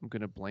 I'm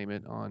going to blame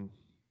it on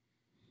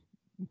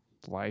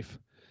life,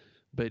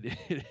 but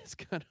it is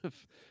kind of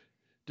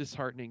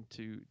disheartening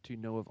to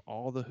know of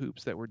all the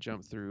hoops that were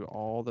jumped through,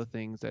 all the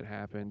things that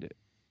happened,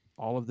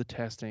 all of the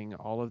testing,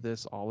 all of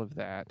this, all of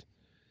that,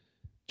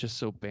 just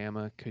so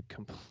Bama could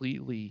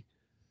completely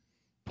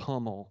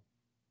pummel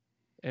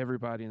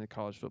everybody in the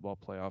college football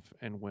playoff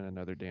and win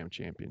another damn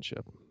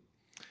championship.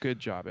 Good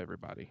job,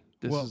 everybody.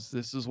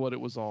 This is what it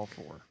was all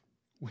for.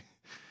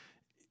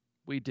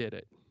 We did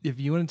it. If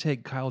you want to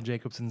take Kyle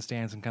Jacobson's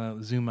stance and kind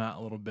of zoom out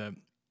a little bit,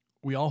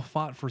 we all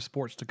fought for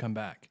sports to come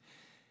back.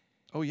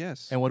 Oh,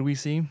 yes. And what do we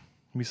see?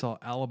 We saw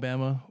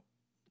Alabama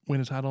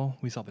win a title.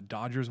 We saw the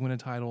Dodgers win a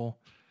title.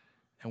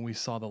 And we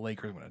saw the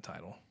Lakers win a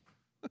title.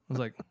 I was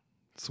like,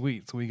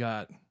 sweet. So we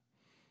got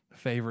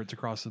favorites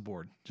across the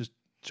board. Just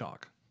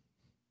chalk.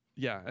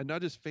 Yeah, and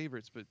not just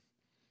favorites, but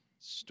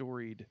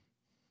storied,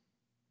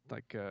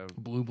 like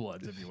blue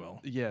bloods, if you will.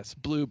 Yes,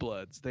 blue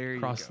bloods. There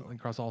you go.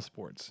 Across all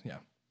sports. Yeah.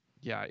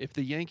 Yeah. If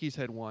the Yankees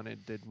had won, it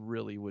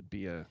really would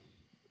be a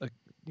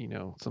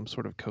some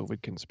sort of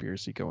COVID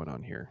conspiracy going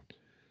on here.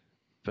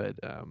 But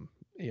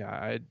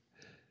yeah,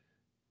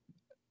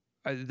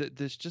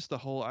 there's just the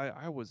whole.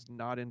 I was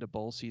not into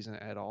bowl season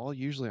at all.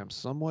 Usually, I'm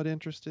somewhat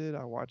interested.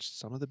 I watched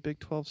some of the Big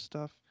 12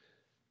 stuff.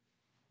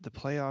 The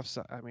playoffs.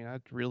 I mean,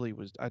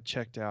 I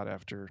checked out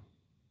after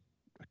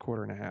a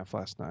quarter and a half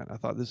last night. I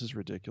thought this is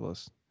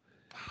ridiculous.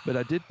 But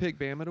I did pick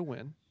Bama to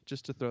win,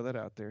 just to throw that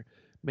out there.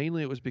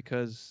 Mainly, it was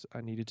because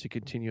I needed to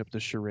continue up the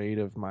charade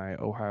of my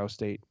Ohio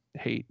State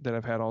hate that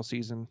I've had all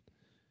season,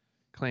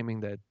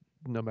 claiming that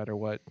no matter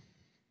what,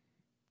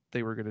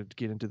 they were going to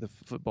get into the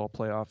football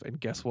playoff, and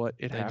guess what?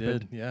 It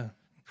happened. Did, yeah.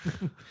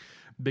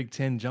 Big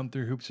Ten jumped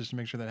through hoops just to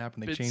make sure that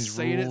happened. They changed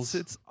rules.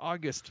 Since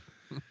August.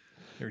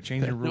 They were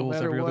changing rules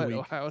every other week.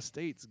 Ohio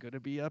State's going to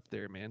be up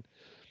there, man.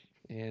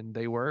 And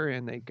they were,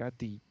 and they got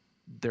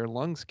their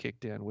lungs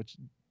kicked in, which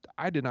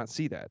I did not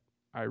see that.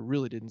 I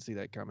really didn't see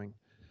that coming.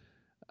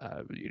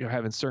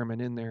 Having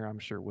Sermon in there, I'm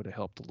sure would have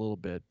helped a little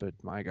bit, but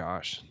my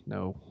gosh,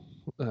 no.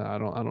 I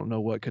don't know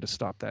what could have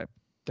stopped that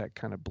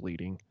kind of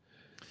bleeding.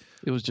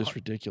 It was just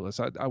ridiculous.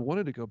 I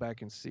wanted to go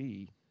back and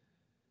see.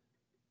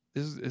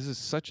 This is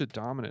such a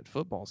dominant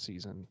football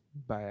season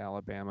by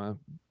Alabama,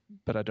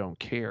 but I don't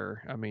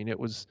care. I mean, it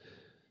was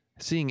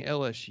seeing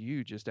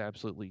LSU just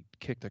absolutely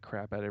kick the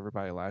crap out of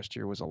everybody last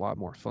year was a lot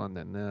more fun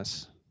than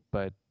this.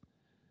 But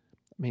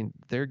I mean,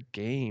 their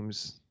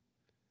games,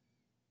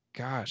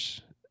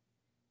 gosh,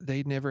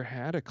 they never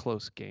had a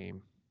close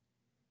game.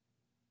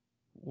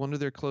 One of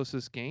their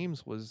closest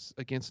games was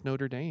against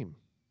Notre Dame.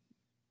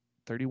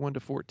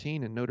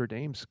 31-14, and Notre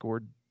Dame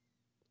scored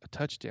a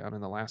touchdown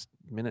in the last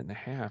minute and a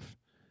half.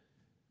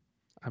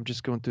 I'm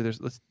just going through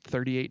this.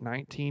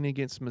 38-19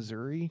 against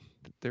Missouri,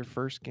 their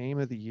first game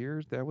of the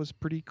year. That was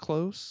pretty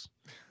close.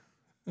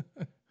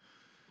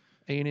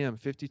 A&M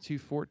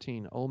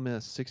 52-14, Ole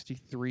Miss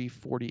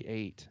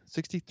 63-48.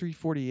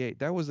 63-48.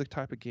 That was the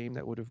type of game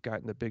that would have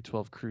gotten the Big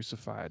 12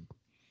 crucified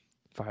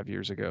 5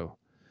 years ago.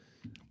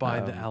 By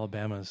the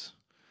Alabamas,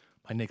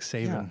 by Nick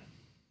Saban.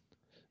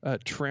 Yeah.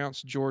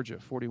 Trounced Georgia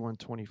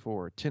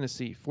 41-24,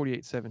 Tennessee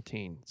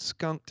 48-17,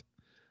 skunked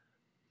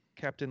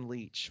Captain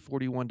Leach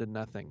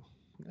 41-0,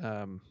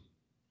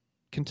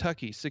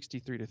 Kentucky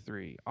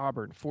 63-3,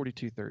 Auburn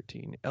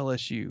 42-13,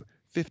 LSU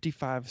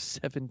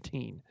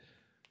 55-17,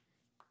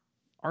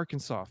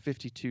 Arkansas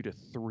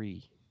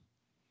 52-3.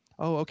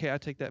 Oh, okay, I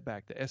take that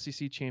back. The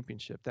SEC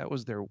championship, that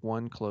was their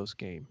one close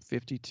game,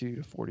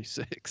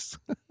 52-46.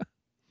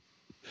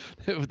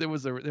 There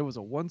was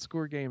a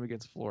one-score game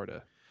against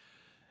Florida.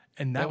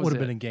 And that would have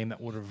been a game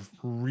that would have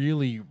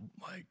really,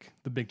 like,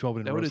 the Big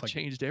 12 would have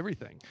changed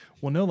everything.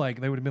 Well, no,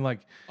 like, they would have been like,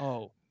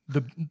 oh,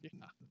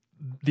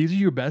 these are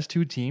your best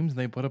two teams, and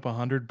they put up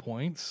 100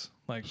 points.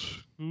 Like,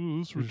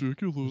 that's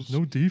ridiculous.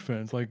 No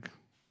defense. Like,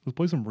 let's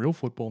play some real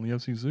football in the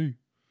SEC.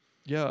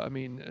 Yeah, I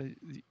mean,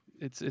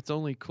 it's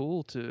only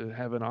cool to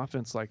have an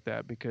offense like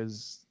that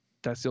because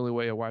that's the only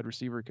way a wide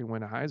receiver can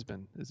win a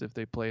Heisman is if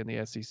they play in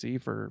the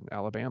SEC for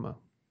Alabama.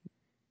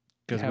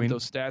 Because have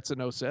those stats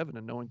in 07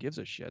 and no one gives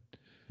a shit.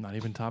 Not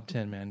even top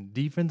 10, man.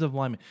 Defensive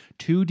linemen.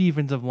 2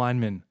 defensive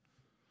linemen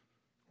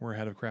were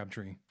ahead of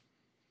Crabtree.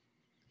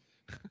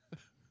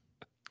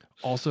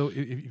 Also, if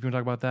you want to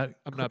talk about that.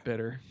 I'm not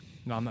bitter.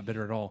 No, I'm not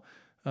bitter at all.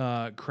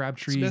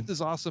 Crabtree. Smith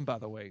is awesome, by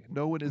the way.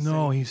 No one is.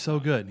 No, he's so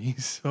good.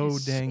 He's so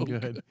dang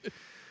good.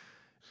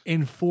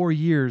 In 4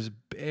 years,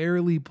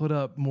 barely put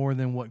up more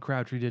than what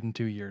Crabtree did in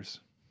 2 years.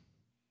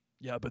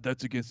 Yeah, but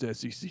that's against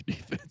SEC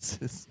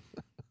defenses.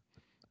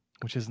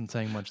 Which isn't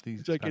saying much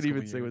these days. I can't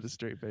even say with a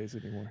straight face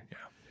anymore. Yeah.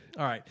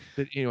 All right.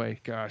 But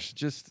anyway, gosh,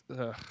 just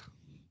kind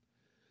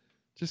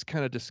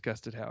of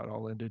disgusted how it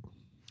all ended.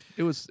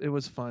 It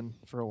was fun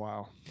for a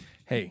while.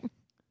 Hey,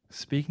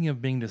 speaking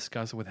of being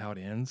disgusted with how it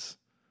ends,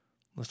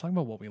 let's talk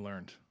about what we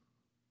learned.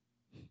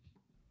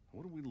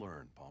 What did we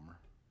learn, Palmer?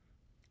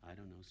 I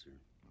don't know, sir.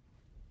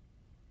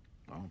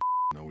 I don't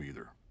know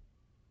either.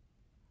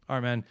 All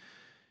right, man.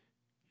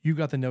 You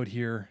got the note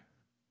here.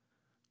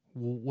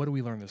 What did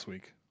we learn this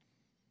week?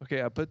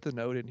 Okay, I put the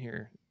note in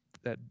here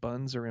that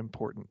buns are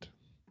important.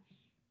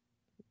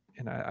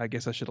 And I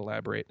guess I should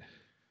elaborate.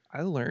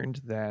 I learned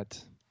that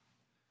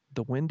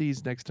the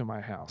Wendy's next to my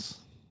house,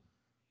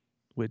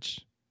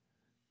 which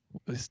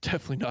is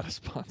definitely not a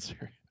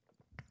sponsor,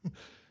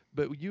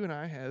 but you and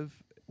I have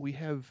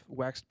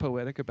waxed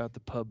poetic about the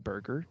pub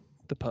burger,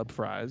 the pub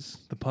fries.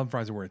 The pub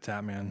fries are where it's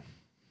at, man.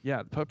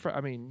 Yeah, the pub fry.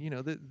 I mean,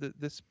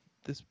 this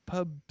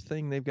pub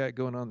thing they've got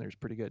going on there is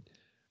pretty good.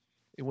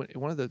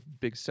 One of the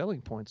big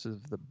selling points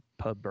of the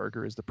pub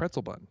burger is the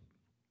pretzel bun.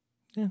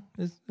 Yeah,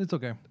 it's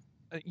okay.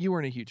 You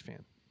weren't a huge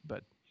fan.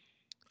 But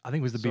I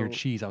think it was the beer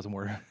cheese I was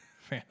more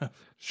fan of.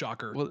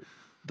 Shocker. Well,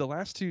 the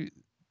last two,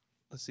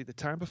 let's see, the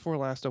time before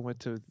last I went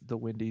to the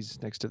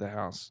Wendy's next to the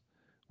house,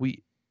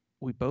 we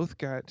both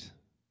got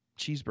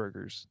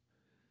cheeseburgers.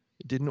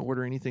 Didn't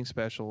order anything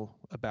special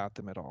about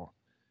them at all.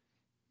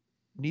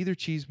 Neither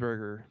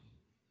cheeseburger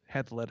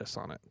had lettuce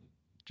on it.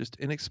 Just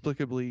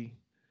inexplicably,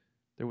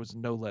 there was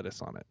no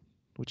lettuce on it,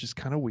 which is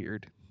kind of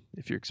weird.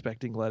 If you're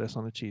expecting lettuce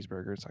on a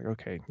cheeseburger, it's like,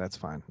 okay, that's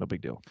fine, no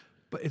big deal.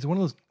 But it's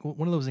one of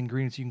those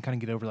ingredients you can kind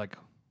of get over, like,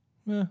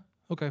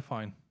 okay,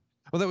 fine.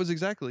 Well, that was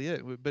exactly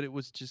it. But it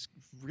was just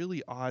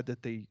really odd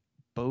that they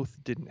both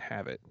didn't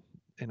have it,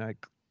 and I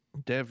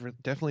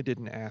definitely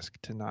didn't ask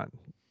to not.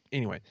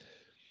 Anyway,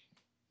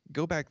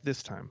 go back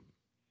this time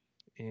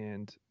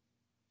and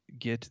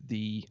get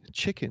the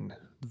chicken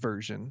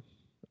version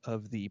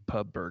of the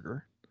pub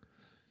burger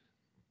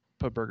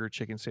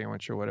chicken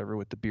sandwich or whatever,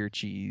 with the beer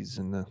cheese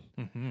and the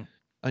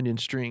onion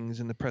strings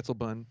and the pretzel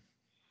bun.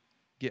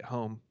 Get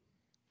home,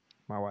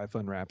 my wife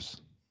unwraps.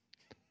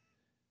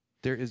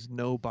 There is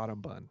no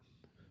bottom bun.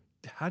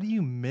 How do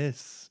you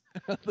miss?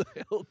 How the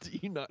hell do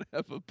you not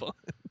have a bun?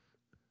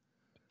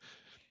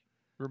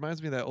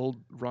 Reminds me of that old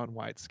Ron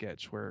White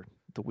sketch where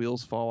the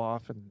wheels fall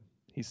off and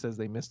he says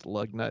they missed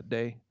lug nut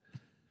day.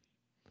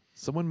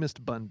 Someone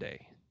missed bun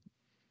day.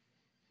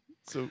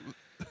 So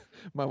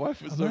my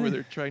wife was over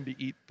there trying to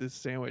eat this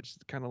sandwich,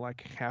 kind of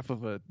like half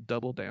of a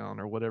double down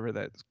or whatever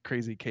that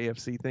crazy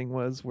KFC thing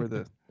was, where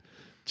the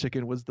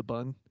chicken was the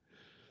bun.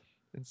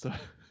 And so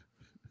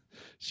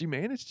she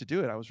managed to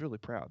do it. I was really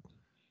proud.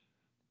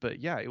 But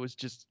yeah, it was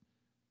just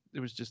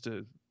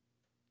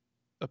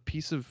a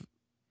piece of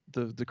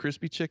the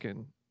crispy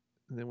chicken,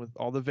 and then with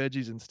all the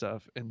veggies and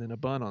stuff, and then a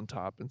bun on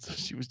top. And so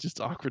she was just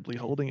awkwardly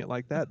holding it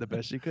like that the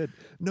best she could.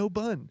 No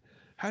bun.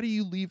 How do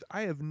you leave?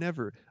 I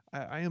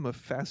am a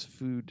fast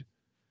food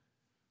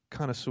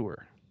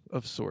connoisseur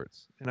of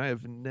sorts, and I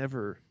have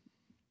never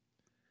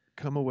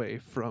come away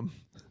from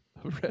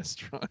a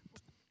restaurant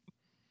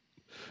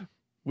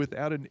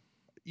without an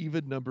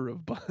even number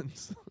of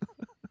buns.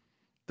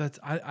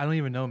 I don't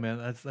even know,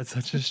 man. That's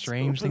such a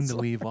strange thing to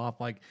leave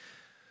off. Like,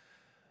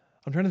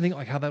 I'm trying to think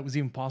like how that was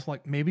even possible.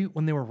 Like maybe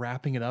when they were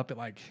wrapping it up, it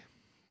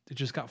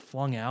just got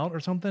flung out or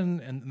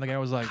something, and the guy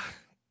was like,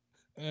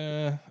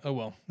 oh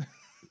well.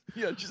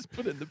 Yeah, just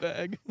put it in the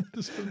bag.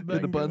 Just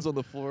put the buns on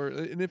the floor.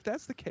 And if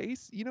that's the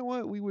case, you know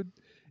what?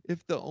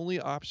 If the only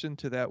option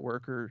to that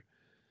worker,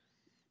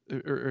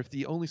 or if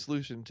the only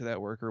solution to that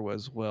worker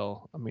was,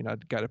 well, I mean,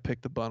 I'd got to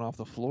pick the bun off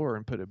the floor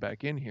and put it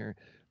back in here,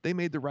 they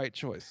made the right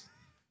choice.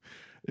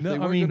 If they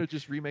weren't going to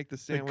just remake the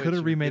sandwich, they could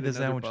have remade the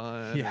sandwich,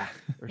 yeah,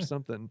 or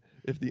something.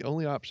 If the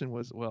only option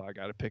was, well, I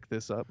got to pick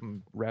this up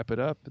and wrap it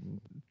up, and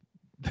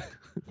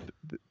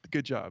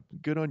good job,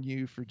 good on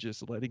you for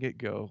just letting it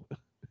go,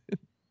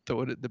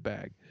 throw it in the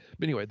bag.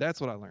 But anyway,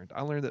 that's what I learned.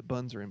 I learned that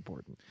buns are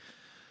important.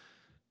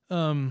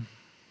 Along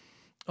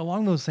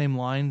those same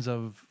lines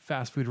of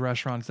fast food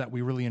restaurants that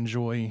we really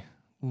enjoy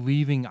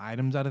leaving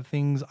items out of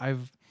things, a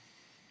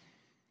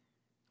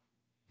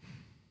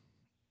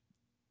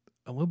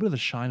little bit of the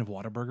shine of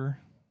Whataburger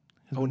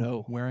has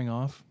been wearing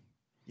off.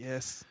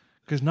 Yes.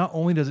 Because not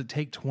only does it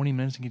take 20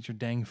 minutes to get your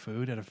dang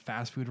food at a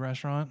fast food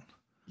restaurant,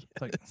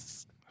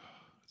 it's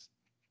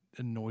it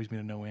annoys me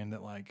to no end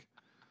that like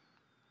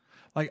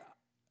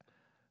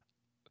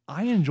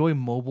I enjoy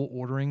mobile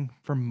ordering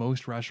from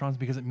most restaurants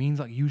because it means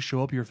like you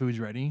show up, your food's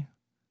ready.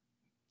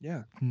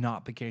 Yeah.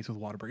 Not the case with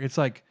Whataburger. It's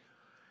like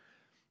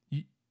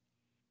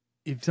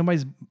if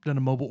somebody's done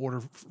a mobile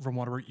order from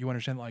Whataburger, you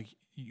understand like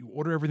you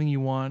order everything you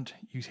want,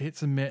 you hit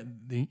submit,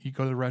 then you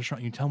go to the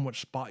restaurant, you tell them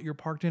which spot you're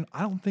parked in.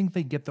 I don't think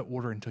they get the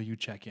order until you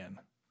check in.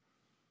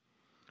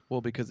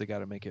 Well, because they got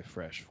to make it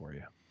fresh for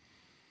you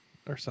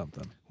or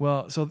something.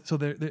 Well, so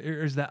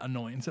there's that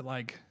annoyance that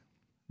like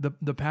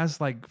the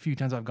past like few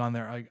times I've gone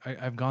there,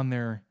 I've gone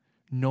there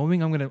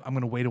knowing I'm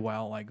gonna wait a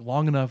while, like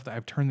long enough that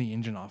I've turned the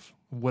engine off.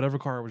 Whatever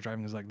car I was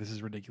driving is like, this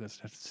is ridiculous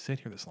to have to sit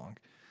here this long.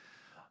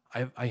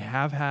 I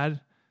have had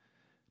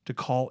to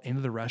call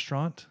into the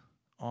restaurant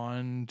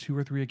on 2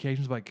 or 3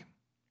 occasions, like,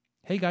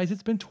 hey guys,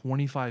 it's been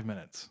 25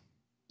 minutes.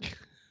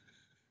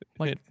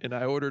 Like, and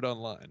I ordered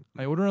online.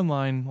 I ordered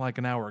online like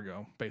an hour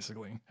ago,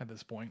 basically, at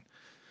this point.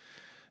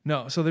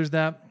 No, so there's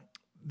that.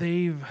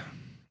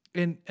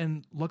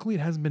 And luckily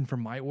it hasn't been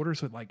from my order,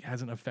 so it like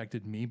hasn't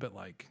affected me, but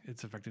like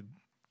it's affected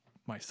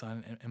my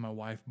son and my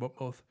wife,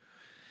 both.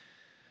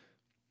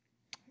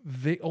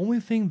 The only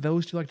thing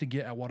those two like to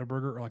get at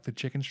Whataburger are like the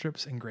chicken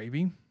strips and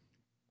gravy.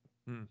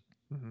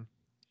 Mm-hmm.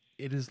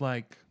 It is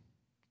like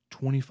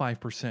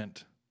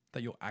 25%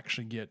 that you'll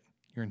actually get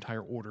your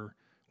entire order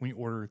when you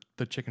order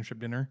the chicken strip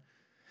dinner,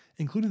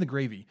 including the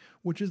gravy,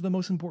 which is the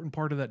most important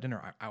part of that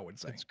dinner, I would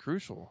say. It's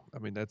crucial. I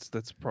mean, that's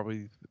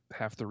probably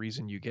half the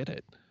reason you get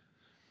it.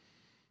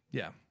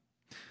 Yeah.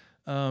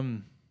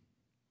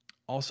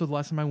 Also, the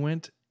last time I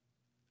went,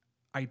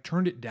 I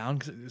turned it down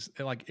because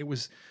it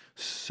was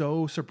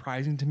so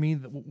surprising to me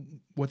that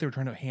what they were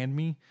trying to hand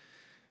me.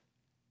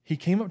 He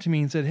came up to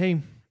me and said,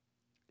 "Hey,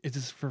 is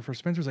this for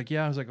Spencer?" I was like,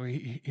 "Yeah." I was like,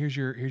 "Okay, here's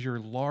your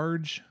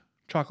large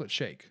chocolate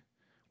shake,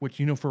 which,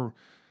 you know, for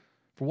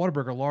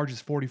Whataburger, large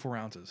is 44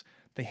 ounces.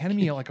 They handed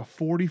me like a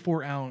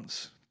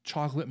 44-ounce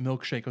chocolate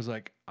milkshake. I was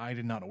like, I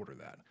did not order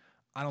that.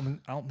 I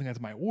don't think that's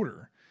my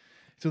order.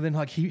 So then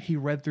like he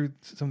read through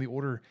some of the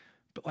order,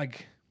 but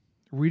like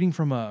reading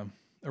from a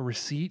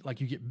receipt,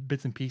 like you get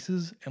bits and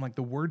pieces, and like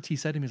the words he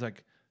said to me is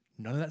like,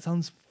 none of that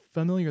sounds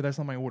familiar. That's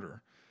not my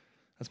order.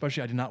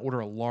 Especially I did not order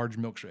a large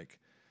milkshake.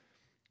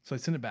 So I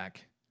sent it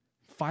back.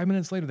 5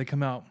 minutes later, they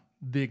come out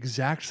the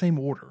exact same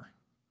order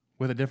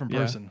with a different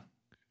person.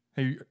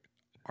 Hey,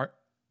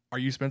 are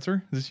you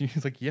Spencer? Is this you?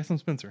 He's like, yes, I'm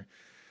Spencer.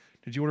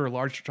 Did you order a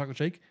large chocolate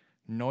shake?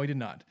 No, I did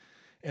not.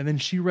 And then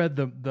she read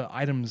the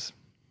items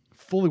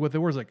fully what they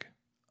were. Like,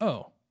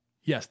 oh,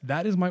 yes,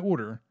 that is my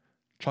order.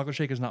 Chocolate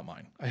shake is not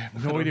mine. I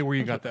have no idea where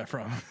you got that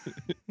from.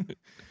 I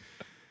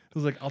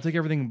was like, I'll take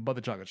everything but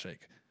the chocolate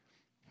shake.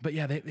 But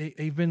yeah,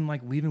 they've been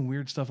like leaving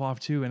weird stuff off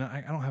too. And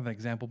I don't have an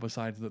example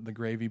besides the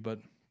gravy, but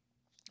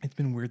it's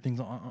been weird things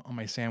on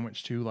my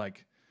sandwich too.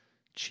 Like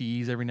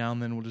cheese every now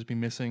and then will just be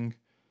missing.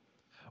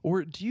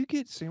 Or do you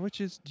get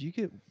sandwiches? Do you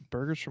get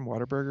burgers from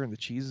Whataburger and the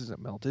cheese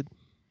isn't melted?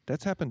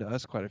 That's happened to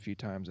us quite a few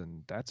times,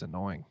 and that's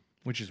annoying.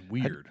 Which is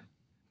weird.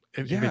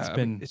 If it's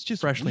been it's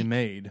just freshly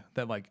made,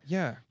 that like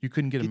you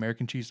couldn't get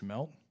American cheese to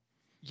melt.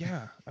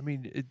 Yeah, I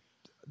mean,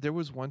 there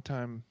was one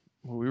time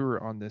when we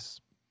were on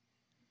this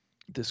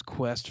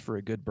quest for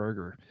a good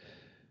burger,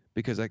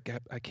 because I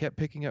kept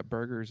picking up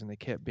burgers and they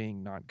kept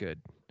being not good,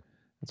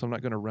 and so I'm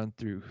not going to run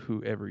through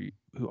who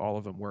all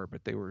of them were,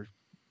 but they were,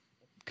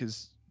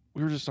 because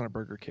we were just on a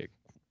burger kick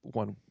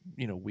one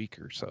week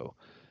or so,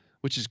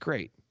 which is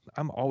great.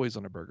 I'm always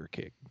on a burger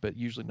kick, but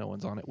usually no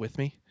one's on it with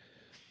me.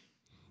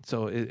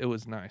 So it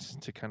was nice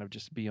to kind of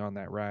just be on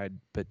that ride.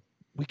 But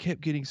we kept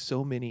getting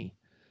so many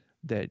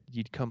that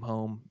you'd come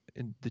home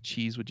and the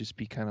cheese would just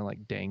be kind of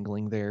like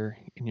dangling there,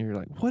 and you're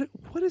like, what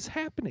is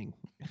happening?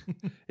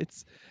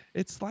 It's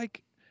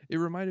like, it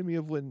reminded me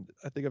of when,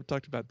 I think I've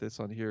talked about this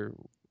on here,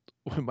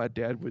 when my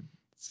dad would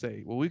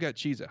say, well, we got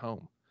cheese at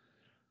home.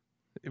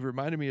 It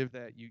reminded me of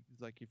that. You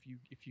like, if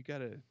you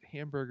got a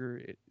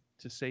hamburger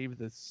to save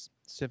the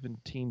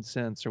 17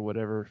 cents or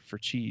whatever for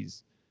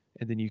cheese,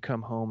 and then you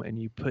come home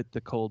and you put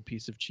the cold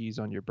piece of cheese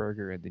on your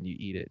burger and then you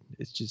eat it.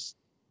 It's just,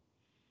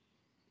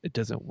 it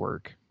doesn't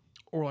work.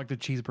 Or like the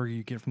cheeseburger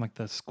you get from like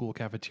the school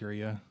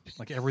cafeteria.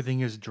 Like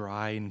everything is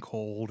dry and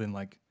cold, and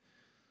like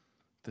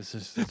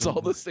it's all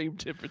the same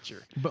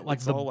temperature. But like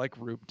it's all like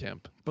room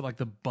temp. But like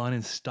the bun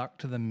is stuck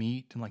to the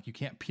meat, and like you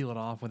can't peel it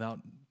off without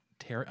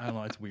tear. I don't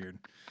know. It's weird.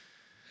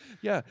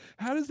 Yeah.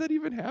 How does that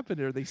even happen?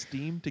 Are they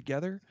steamed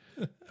together?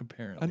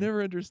 Apparently. I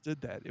never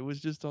understood that. It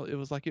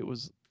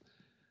was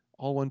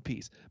all one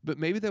piece. But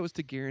maybe that was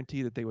to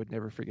guarantee that they would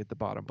never forget the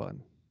bottom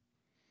bun.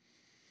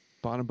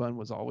 Bottom bun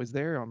was always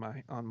there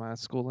on my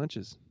school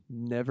lunches.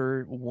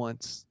 Never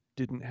once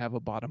didn't have a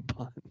bottom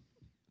bun.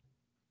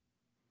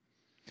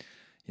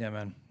 Yeah,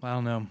 man. I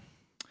don't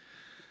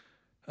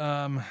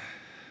know.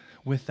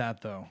 With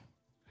that though,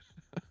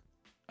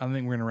 I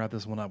think we're gonna wrap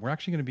this one up. We're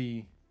actually gonna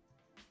be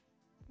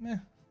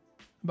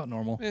about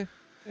normal. Yeah,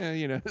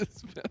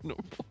 it's about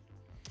normal.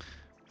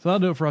 So that'll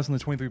do it for us on the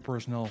 23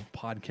 Personnel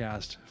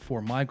podcast.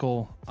 For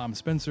Michael, I'm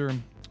Spencer.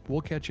 We'll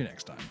catch you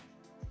next time.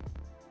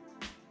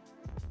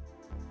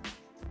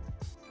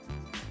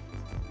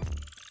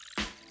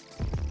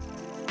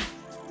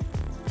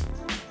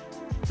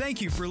 Thank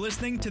you for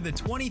listening to the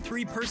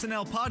 23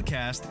 Personnel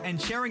podcast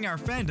and sharing our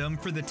fandom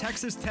for the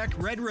Texas Tech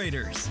Red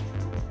Raiders.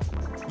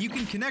 You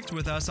can connect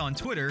with us on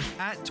Twitter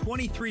at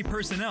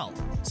 23personnel,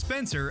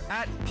 Spencer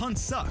at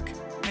PuntSuck,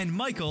 and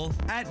Michael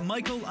at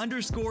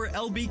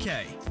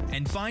Michael_LBK,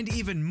 and find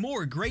even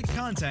more great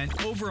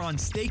content over on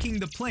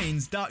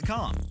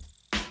StakingThePlains.com.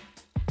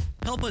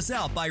 Help us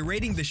out by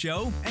rating the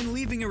show and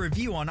leaving a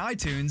review on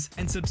iTunes,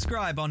 and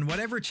subscribe on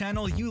whatever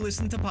channel you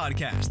listen to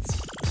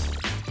podcasts.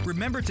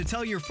 Remember to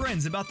tell your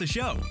friends about the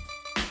show.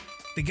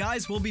 The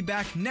guys will be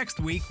back next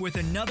week with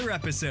another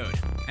episode.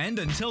 And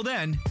until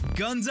then,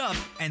 guns up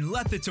and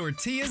let the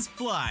tortillas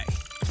fly.